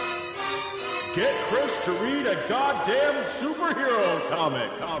 Get Chris to read a goddamn superhero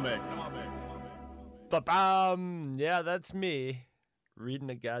comic. Yeah, that's me reading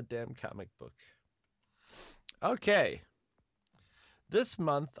a goddamn comic book. Okay. This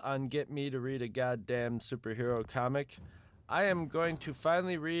month on Get Me to Read a Goddamn Superhero Comic, I am going to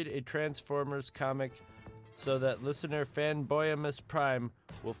finally read a Transformers comic so that listener Fanboyamus Prime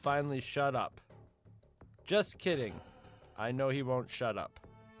will finally shut up. Just kidding. I know he won't shut up.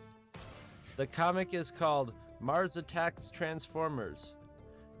 The comic is called Mars Attacks Transformers.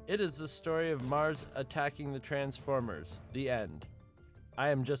 It is the story of Mars attacking the Transformers. The end. I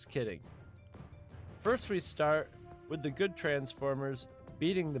am just kidding. First we start with the good Transformers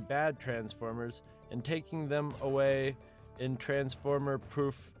beating the bad Transformers and taking them away in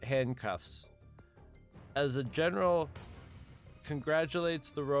Transformer-proof handcuffs. As a general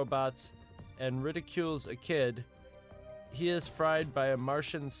congratulates the robots and ridicules a kid, he is fried by a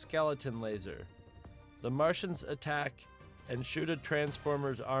Martian skeleton laser. The Martians attack and shoot a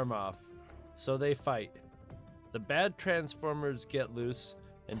Transformer's arm off, so they fight. The bad Transformers get loose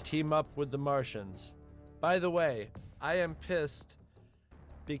and team up with the Martians. By the way, I am pissed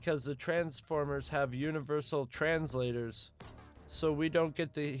because the Transformers have universal translators, so we don't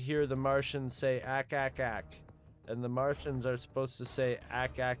get to hear the Martians say ack ack ack, and the Martians are supposed to say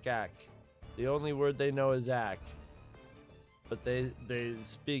ack ack ack. The only word they know is ack. But they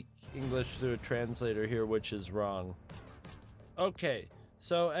speak English through a translator here, which is wrong. Okay,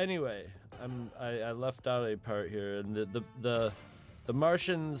 so anyway, I left out a part here, and the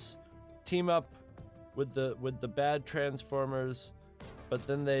Martians team up with the bad Transformers, but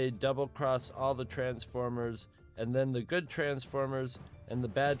then they double cross all the Transformers, and then the good Transformers and the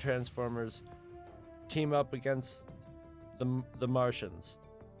bad Transformers team up against the Martians.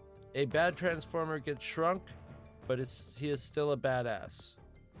 A bad Transformer gets shrunk, but he is still a badass.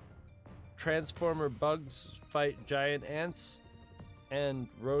 Transformer bugs fight giant ants and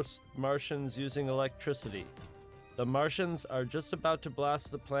roast Martians using electricity. The Martians are just about to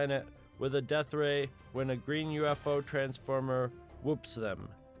blast the planet with a death ray when a green UFO Transformer whoops them.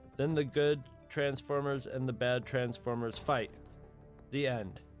 Then the good Transformers and the bad Transformers fight. The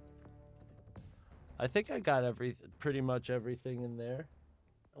end. I think I got pretty much everything in there.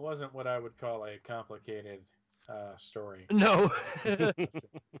 It wasn't what I would call a complicated story. No.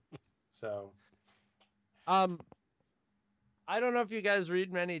 So, I don't know if you guys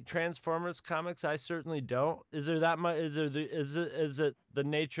read many Transformers comics. I certainly don't. Is there that much? Is it the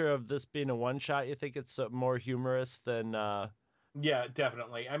nature of this being a one shot? You think it's more humorous than? Yeah,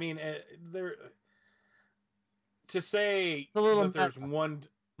 definitely. I mean, there. To say that there's one.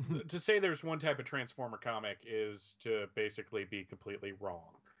 To say there's one type of Transformer comic is to basically be completely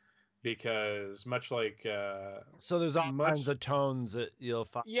wrong, because much like so there's all kinds of tones that you'll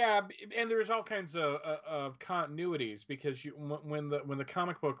find. Yeah, and there's all kinds of continuities, because when the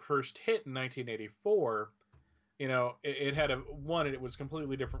comic book first hit in 1984, you know, it had it was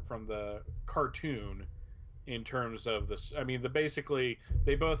completely different from the cartoon in terms of this. I mean, basically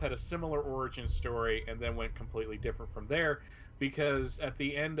they both had a similar origin story and then went completely different from there. Because at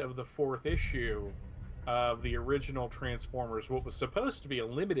the end of the 4th issue of the original Transformers, what was supposed to be a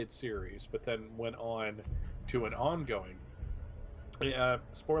limited series, but then went on to an ongoing.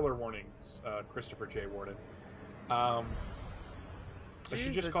 Spoiler warnings, Christopher J. Warden. I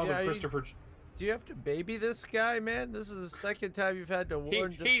should just call him Christopher. Do you have to baby this guy, man? This is the second time you've had to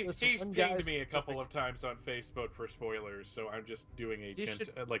warn. He's pinged me a couple of times on Facebook for spoilers, so I'm just doing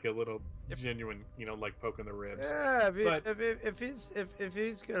like a little genuine, you know, like poking the ribs. Yeah, if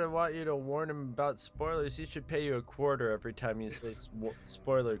he's gonna want you to warn him about spoilers, he should pay you a quarter every time you say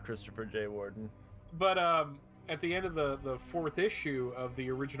spoiler, Christopher J. Warden. But at the end of the 4th issue of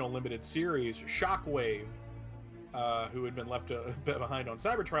the original limited series, Shockwave, who had been left a bit behind on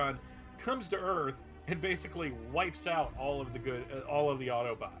Cybertron, comes to Earth and basically wipes out all of the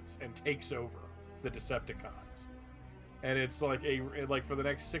Autobots and takes over the Decepticons. And it's like for the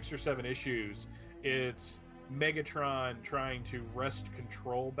next 6 or 7 issues, it's Megatron trying to wrest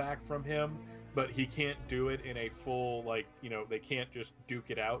control back from him, but he can't do it in a full, like, you know, they can't just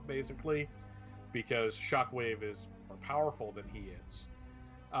duke it out, basically, because Shockwave is more powerful than he is.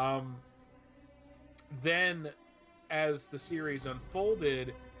 Then, as the series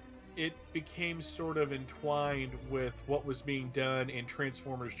unfolded, it became sort of entwined with what was being done in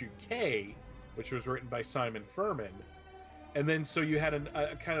Transformers UK, which was written by Simon Furman. And then so you had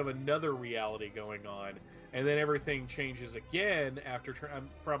a kind of another reality going on. And then everything changes again after... I'm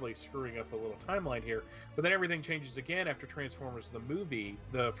probably screwing up a little timeline here. But then everything changes again after Transformers the movie,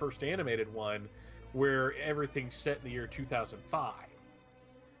 the first animated one, where everything's set in the year 2005.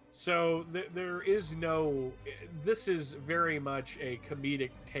 So there is no... This is very much a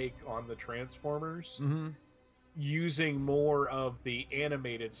comedic take on the Transformers, using more of the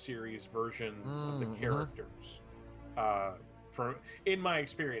animated series versions of the characters. In my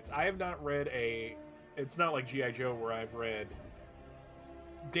experience, I have not read it's not like G.I. Joe, where I've read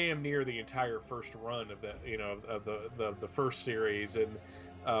damn near the entire first run of the first series, and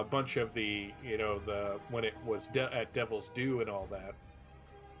a bunch of the when it was at Devil's Due and all that.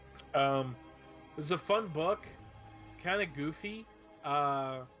 It's a fun book, kind of goofy.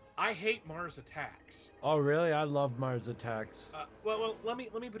 I hate Mars Attacks. Oh, really? I love Mars Attacks. Well, let me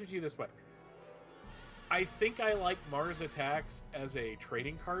put it to you this way. I think I like Mars Attacks as a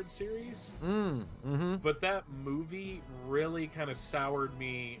trading card series, but that movie really kind of soured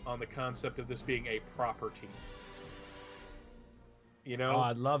me on the concept of this being a property. You know? Oh,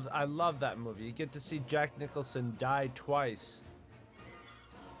 I love that movie. You get to see Jack Nicholson die twice.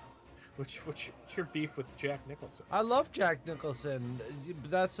 What's your beef with Jack Nicholson? I love Jack Nicholson.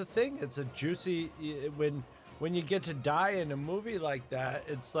 That's the thing. It's a juicy... When you get to die in a movie like that,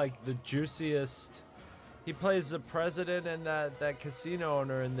 it's like the juiciest... He plays the president and that casino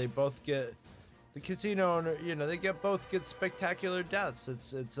owner, and they both get... The casino owner, they both get spectacular deaths.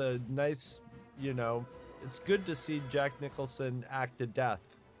 It's a nice, It's good to see Jack Nicholson act a death.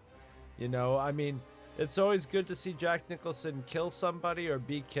 I mean... It's always good to see Jack Nicholson kill somebody or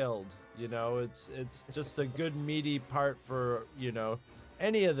be killed. It's just a good meaty part for,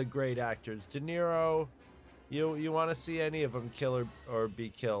 any of the great actors. De Niro, you want to see any of them kill or be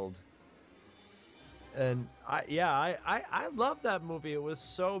killed. And I love that movie. It was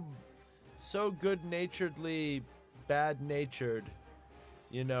so good-naturedly bad-natured.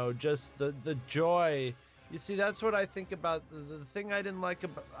 Just the joy. You see, that's what I think about the thing I didn't like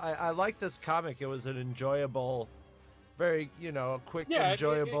about... I like this comic. It was an enjoyable, very, a quick,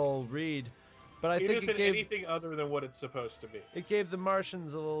 enjoyable read. But I think it gave... anything other than what it's supposed to be. It gave the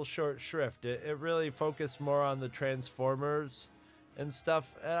Martians a little short shrift. It really focused more on the Transformers and stuff.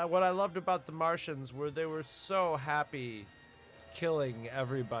 What I loved about the Martians were they were so happy killing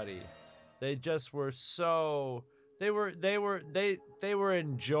everybody. They just were so... They were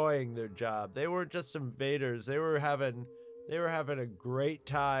enjoying their job. They weren't just invaders. They were having a great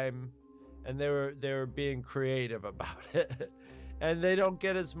time, and they were being creative about it. And they don't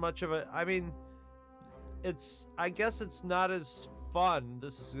get as much of a... I mean, I guess it's not as fun.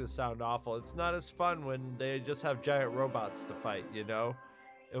 This is gonna sound awful. It's not as fun when they just have giant robots to fight, you know,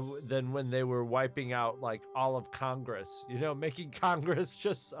 than when they were wiping out like all of Congress, you know, making Congress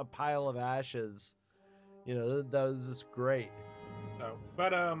just a pile of ashes. You know, that was just great. Oh,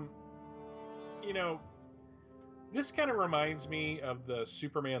 but you know, this kind of reminds me of the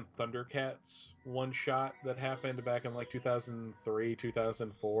Superman Thundercats one shot that happened back in like 2003,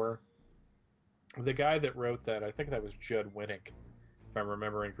 2004. The guy that wrote that, I think that was Judd Winnick, if I'm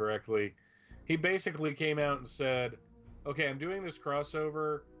remembering correctly. He basically came out and said, okay, I'm doing this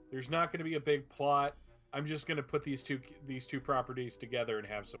crossover. There's not going to be a big plot. I'm just going to put these two properties together and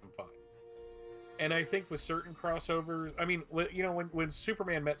have some fun. And I think with certain crossovers, I mean, you know, when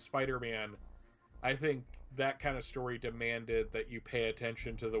Superman met Spider-Man, I think that kind of story demanded that you pay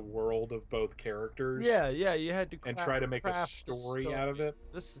attention to the world of both characters. Yeah, you had to and try to make a story out of it.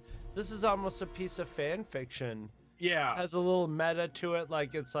 This is almost a piece of fan fiction. Yeah. It has a little meta to it,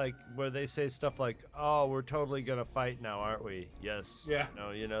 like it's like where they say stuff like, "Oh, we're totally gonna fight now, aren't we?" Yes. Yeah.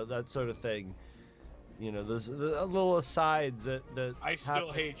 You know that sort of thing. You know, there's a little asides that I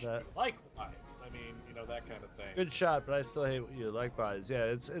still hate you. Likewise. I mean, you know, that kind of thing. Good shot, but I still hate you. Likewise. Yeah,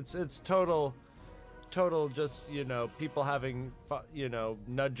 it's total just, you know, people having you know,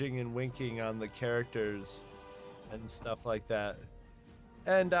 nudging and winking on the characters and stuff like that.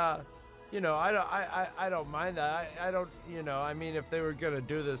 And you know, I don't mind that. I don't, you know, I mean, if they were gonna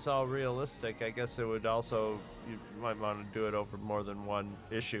do this all realistic, I guess it would also, you might want to do it over more than one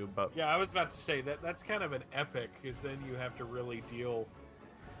issue. But yeah, I was about to say that's kind of an epic, because then you have to really deal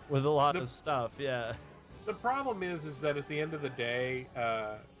with a lot of stuff. Yeah. The problem is that at the end of the day,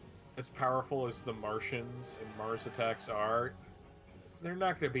 as powerful as the Martians and Mars Attacks are, they're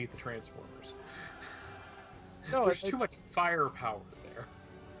not going to beat the Transformers. No, there's too much firepower there.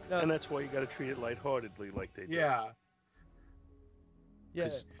 No. And that's why you got to treat it lightheartedly, like they do. Yeah. Yeah.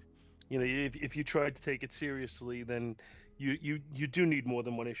 You know, if you tried to take it seriously, then you do need more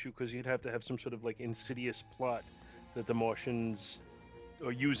than one issue, because you'd have to have some sort of like insidious plot that the Martians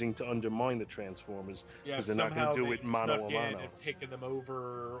are using to undermine the Transformers, because they're not going to do it mano a mano. Have taken them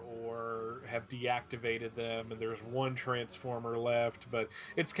over or have deactivated them, and there's one Transformer left. But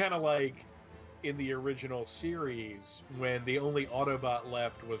it's kind of like in the original series when the only Autobot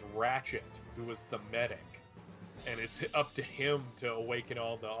left was Ratchet, who was the medic, and it's up to him to awaken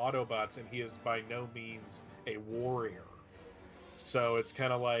all the Autobots, and he is by no means a warrior. So it's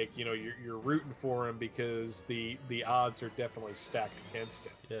kind of like, you know, you're rooting for him because the odds are definitely stacked against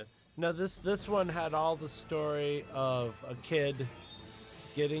him. Yeah. No, this one had all the story of a kid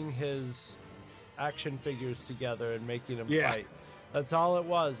getting his action figures together and making them fight. That's all it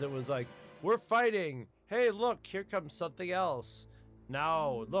was. It was like, we're fighting. Hey, look, here comes something else.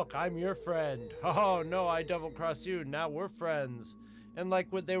 Now, look, I'm your friend. Oh, no, I double-crossed you. Now we're friends. And like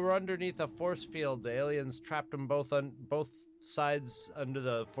when they were underneath a force field, the aliens trapped them both on both sides under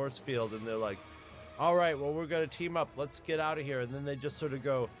the force field, and they're like, all right, well, we're gonna team up, let's get out of here. And then they just sort of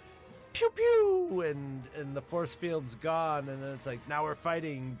go pew pew, and the force field's gone, and then it's like, now we're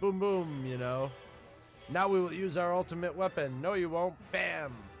fighting, boom boom, you know, now we will use our ultimate weapon, no you won't,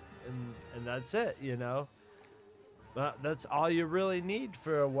 bam, and that's it, you know. That's all you really need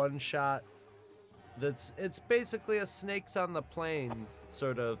for a one shot. It's basically a Snakes on the Plane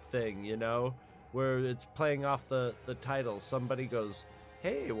sort of thing, you know, where it's playing off the title. Somebody goes,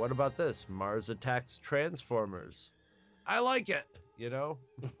 hey, what about this? Mars Attacks Transformers. I like it, you know.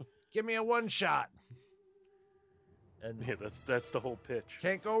 Give me a one shot. And yeah, that's the whole pitch.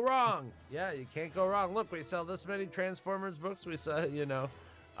 Can't go wrong. Yeah, you can't go wrong. Look, we sell this many Transformers books. We sell, you know,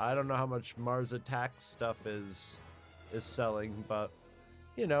 I don't know how much Mars Attacks stuff is selling, but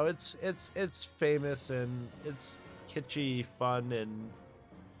you know, it's famous and it's kitschy fun,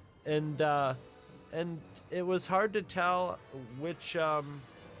 and it was hard to tell which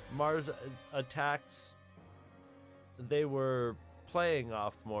Mars Attacks they were playing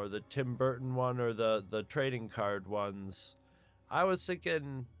off more, the Tim Burton one or the trading card ones. I was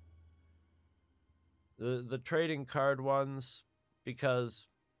thinking the trading card ones, because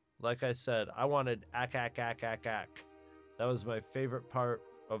like I said, I wanted ack. That was my favorite part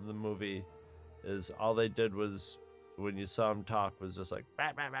of the movie, is all they did was, when you saw them talk, was just like,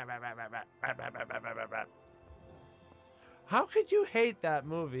 bat, bat, bat, bat, bat, bat, bat, bat, bat, bat, bat, bat, bat. How could you hate that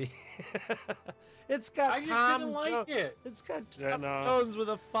movie? It's got I just didn't like it. It's got Tom Jones with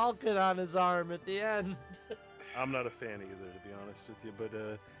a falcon on his arm at the end. I'm not a fan either, to be honest with you, but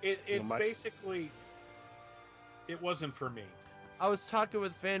it's basically, it wasn't for me. I was talking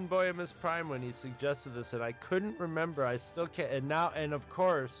with Fanboy Miss Prime when he suggested this, and I couldn't remember. I still can't. And now, and of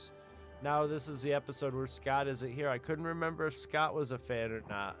course, now this is the episode where Scott isn't here. I couldn't remember if Scott was a fan or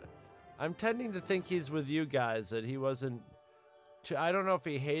not. I'm tending to think he's with you guys, that he wasn't I don't know if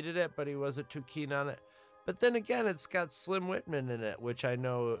he hated it, but he wasn't too keen on it. But then again, it's got Slim Whitman in it, which I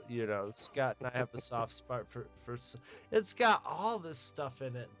know, Scott and I have a soft spot for. It's got all this stuff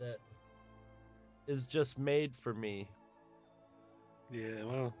in it that is just made for me. Yeah,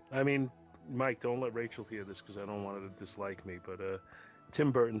 well, I mean, Mike, don't let Rachel hear this because I don't want her to dislike me, but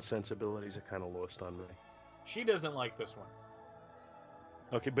Tim Burton's sensibilities are kind of lost on me. She doesn't like this one.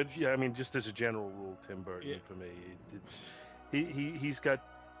 Okay, but yeah, I mean, just as a general rule, Tim Burton, for me, he's got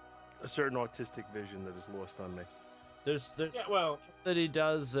a certain autistic vision that is lost on me. There's stuff that he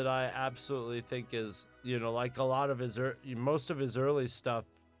does that I absolutely think is, like a lot of his, most of his early stuff,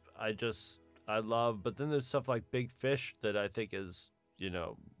 I love. But then there's stuff like Big Fish that I think is,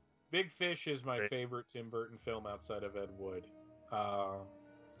 Big Fish is my favorite Tim Burton film outside of Ed Wood.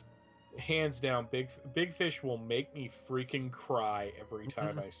 Hands down, Big Fish will make me freaking cry every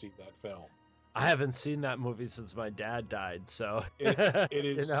time I see that film. I haven't seen that movie since my dad died, so it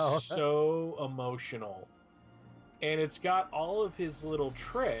is so emotional, and it's got all of his little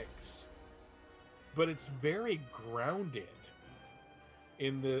tricks, but it's very grounded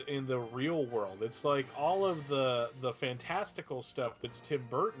in the real world. It's like all of the fantastical stuff that's Tim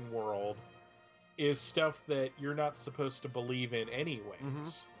Burton world is stuff that you're not supposed to believe in anyways. Mm-hmm.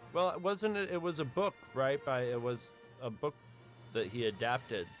 Well, it was a book, right? It was a book that he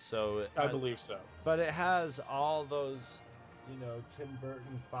adapted, so I believe so. But it has all those, Tim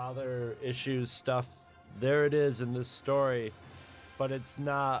Burton father issues stuff. There it is in this story, but it's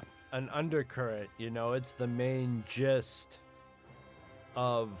not an undercurrent. It's the main gist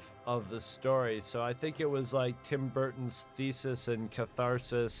of the story. So I think it was like Tim Burton's thesis and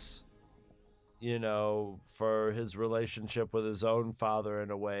catharsis, for his relationship with his own father in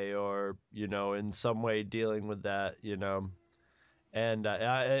a way, or in some way dealing with that, And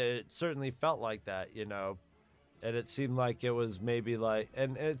it certainly felt like that, and it seemed like it was maybe like,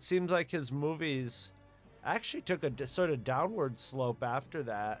 and it seems like his movies actually took a sort of downward slope after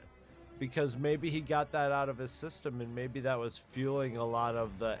that, because maybe he got that out of his system, and maybe that was fueling a lot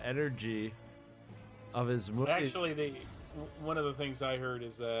of the energy of his movies. Actually, one of the things I heard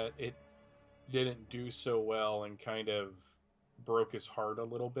is that it didn't do so well and kind of broke his heart a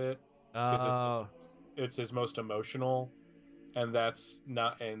little bit, because it's his most emotional. And that's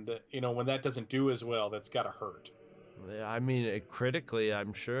not, and when that doesn't do as well, that's gotta hurt. I mean, critically,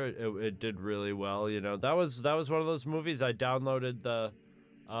 I'm sure it did really well. That was one of those movies. I downloaded the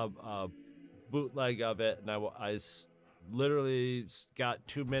bootleg of it, and I literally got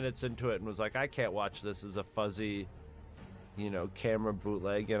 2 minutes into it and was like, I can't watch this as a fuzzy, camera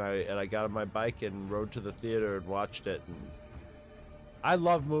bootleg. And I got on my bike and rode to the theater and watched it. And I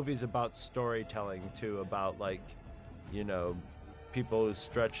love movies about storytelling too, about like, people who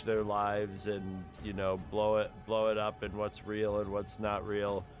stretch their lives and, blow it up and what's real and what's not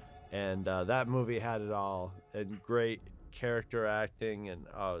real. And that movie had it all, and great character acting, and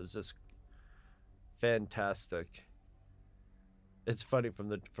it was just fantastic. It's funny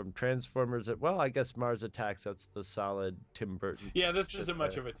from Transformers. I guess Mars Attacks. That's the solid Tim Burton. Yeah, this isn't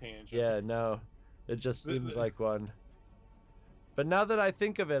much of a tangent. Yeah, no, it just seems like one. But now that I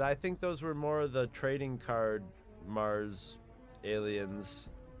think of it, I think those were more of the trading card Mars aliens,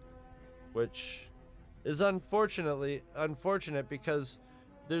 which is unfortunate because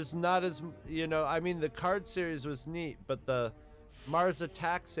there's not as, I mean, the card series was neat, but the Mars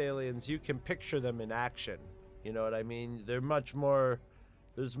Attacks aliens, you can picture them in action. You know what I mean? There's much more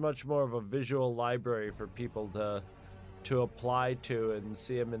of a visual library for people to apply to and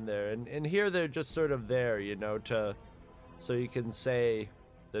see them in there. And here they're just sort of there, so you can say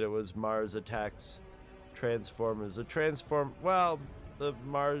that it was Mars Attacks Transformers. The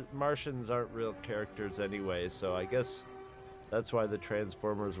Martians aren't real characters anyway, so I guess that's why the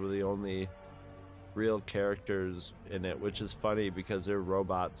Transformers were the only real characters in it, which is funny because they're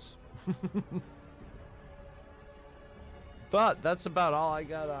robots. But that's about all I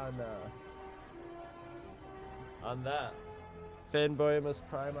got on that. Fanboyamus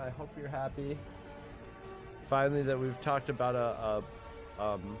Prime, I hope you're happy. Finally, that we've talked about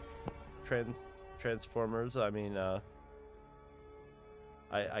Transformers. I mean,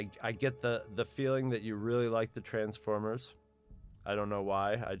 I get the feeling that you really like the Transformers. I don't know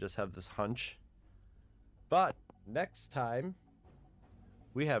why. I just have this hunch. But next time,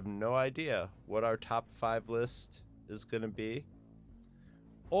 we have no idea what our top 5 list is going to be,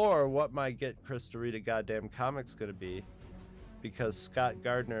 or what my Get Chris to Read a Goddamn Comic's going to be, because Scott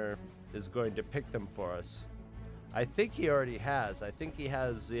Gardner is going to pick them for us. I think he already has. I think he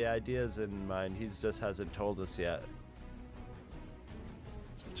has the ideas in mind. He just hasn't told us yet.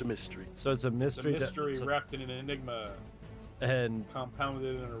 It's a mystery. So it's a mystery. It's a mystery wrapped in an enigma and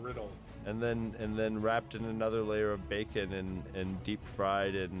compounded in a riddle. And then wrapped in another layer of bacon and deep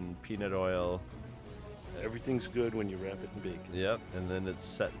fried in peanut oil. Everything's good when you wrap it in bacon. Yep, and then it's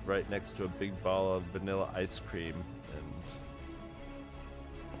set right next to a big ball of vanilla ice cream.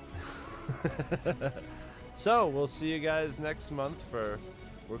 And so we'll see you guys next month we're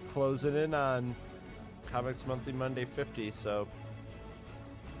closing in on Comics Monthly Monday 50, so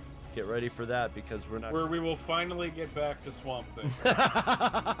get ready for that because we're not... Where we will finally get back to Swamp Thing.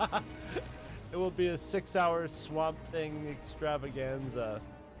 It will be a 6-hour Swamp Thing extravaganza.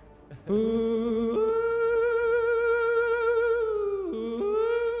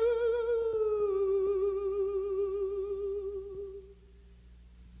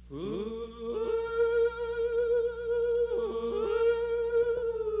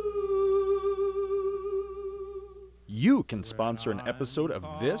 You can sponsor an episode of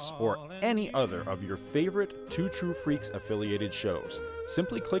this or any other of your favorite Two True Freaks affiliated shows.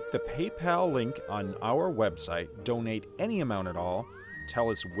 Simply click the PayPal link on our website, donate any amount at all, tell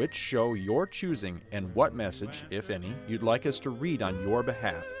us which show you're choosing and what message, if any, you'd like us to read on your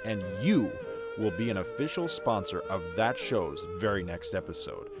behalf, and you will be an official sponsor of that show's very next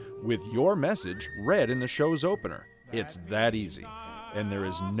episode, with your message read in the show's opener. It's that easy, and there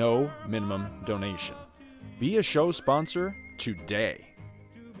is no minimum donation. Be a show sponsor today.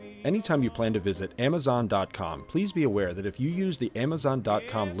 Anytime you plan to visit Amazon.com, please be aware that if you use the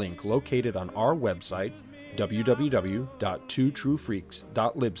Amazon.com link located on our website,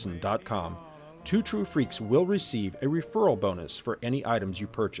 www.twotruefreaks.libsyn.com, Two True Freaks will receive a referral bonus for any items you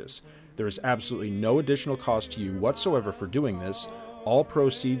purchase. There is absolutely no additional cost to you whatsoever for doing this. All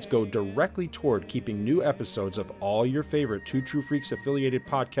proceeds go directly toward keeping new episodes of all your favorite Two True Freaks affiliated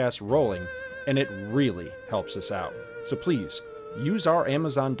podcasts rolling, and it really helps us out. So please, use our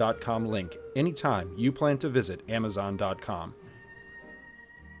Amazon.com link anytime you plan to visit Amazon.com.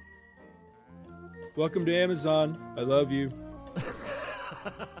 Welcome to Amazon. I love you.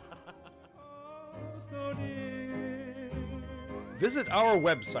 Visit our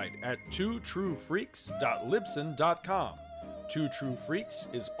website at twotruefreaks.libsyn.com. Two True Freaks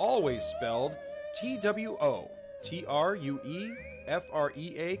is always spelled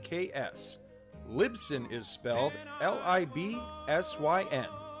TWOTRUEFREAKS. Libsyn is spelled LIBSYN.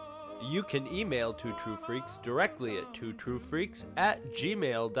 You can email Two True Freaks directly at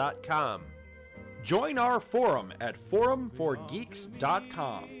twotruefreaks@gmail.com. Join our forum at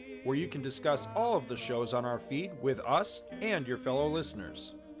forumforgeeks.com, where you can discuss all of the shows on our feed with us and your fellow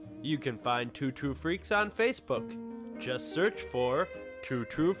listeners. You can find Two True Freaks on Facebook. Just search for Two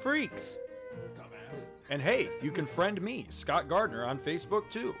True Freaks. Dumbass. And hey, you can friend me, Scott Gardner, on Facebook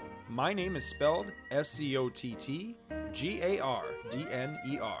too. My name is spelled SCOTTGARDNER.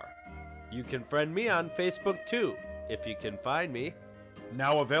 You can friend me on Facebook too, if you can find me.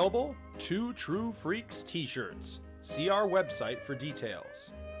 Now available, Two True Freaks t-shirts. See our website for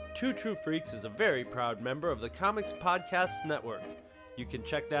details. Two True Freaks is a very proud member of the Comics Podcast Network. You can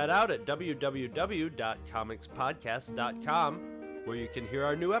check that out at www.comicspodcast.com, where you can hear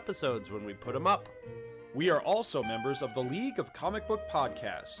our new episodes when we put them up. We are also members of the League of Comic Book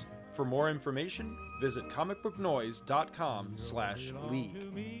Podcasts. For more information, visit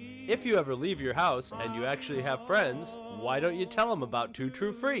comicbooknoise.com/league. If you ever leave your house and you actually have friends, why don't you tell them about Two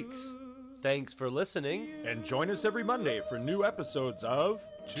True Freaks? Thanks for listening. And join us every Monday for new episodes of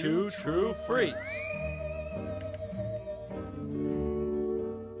Two True Freaks.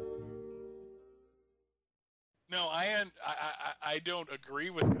 No, I don't agree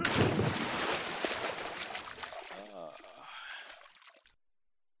with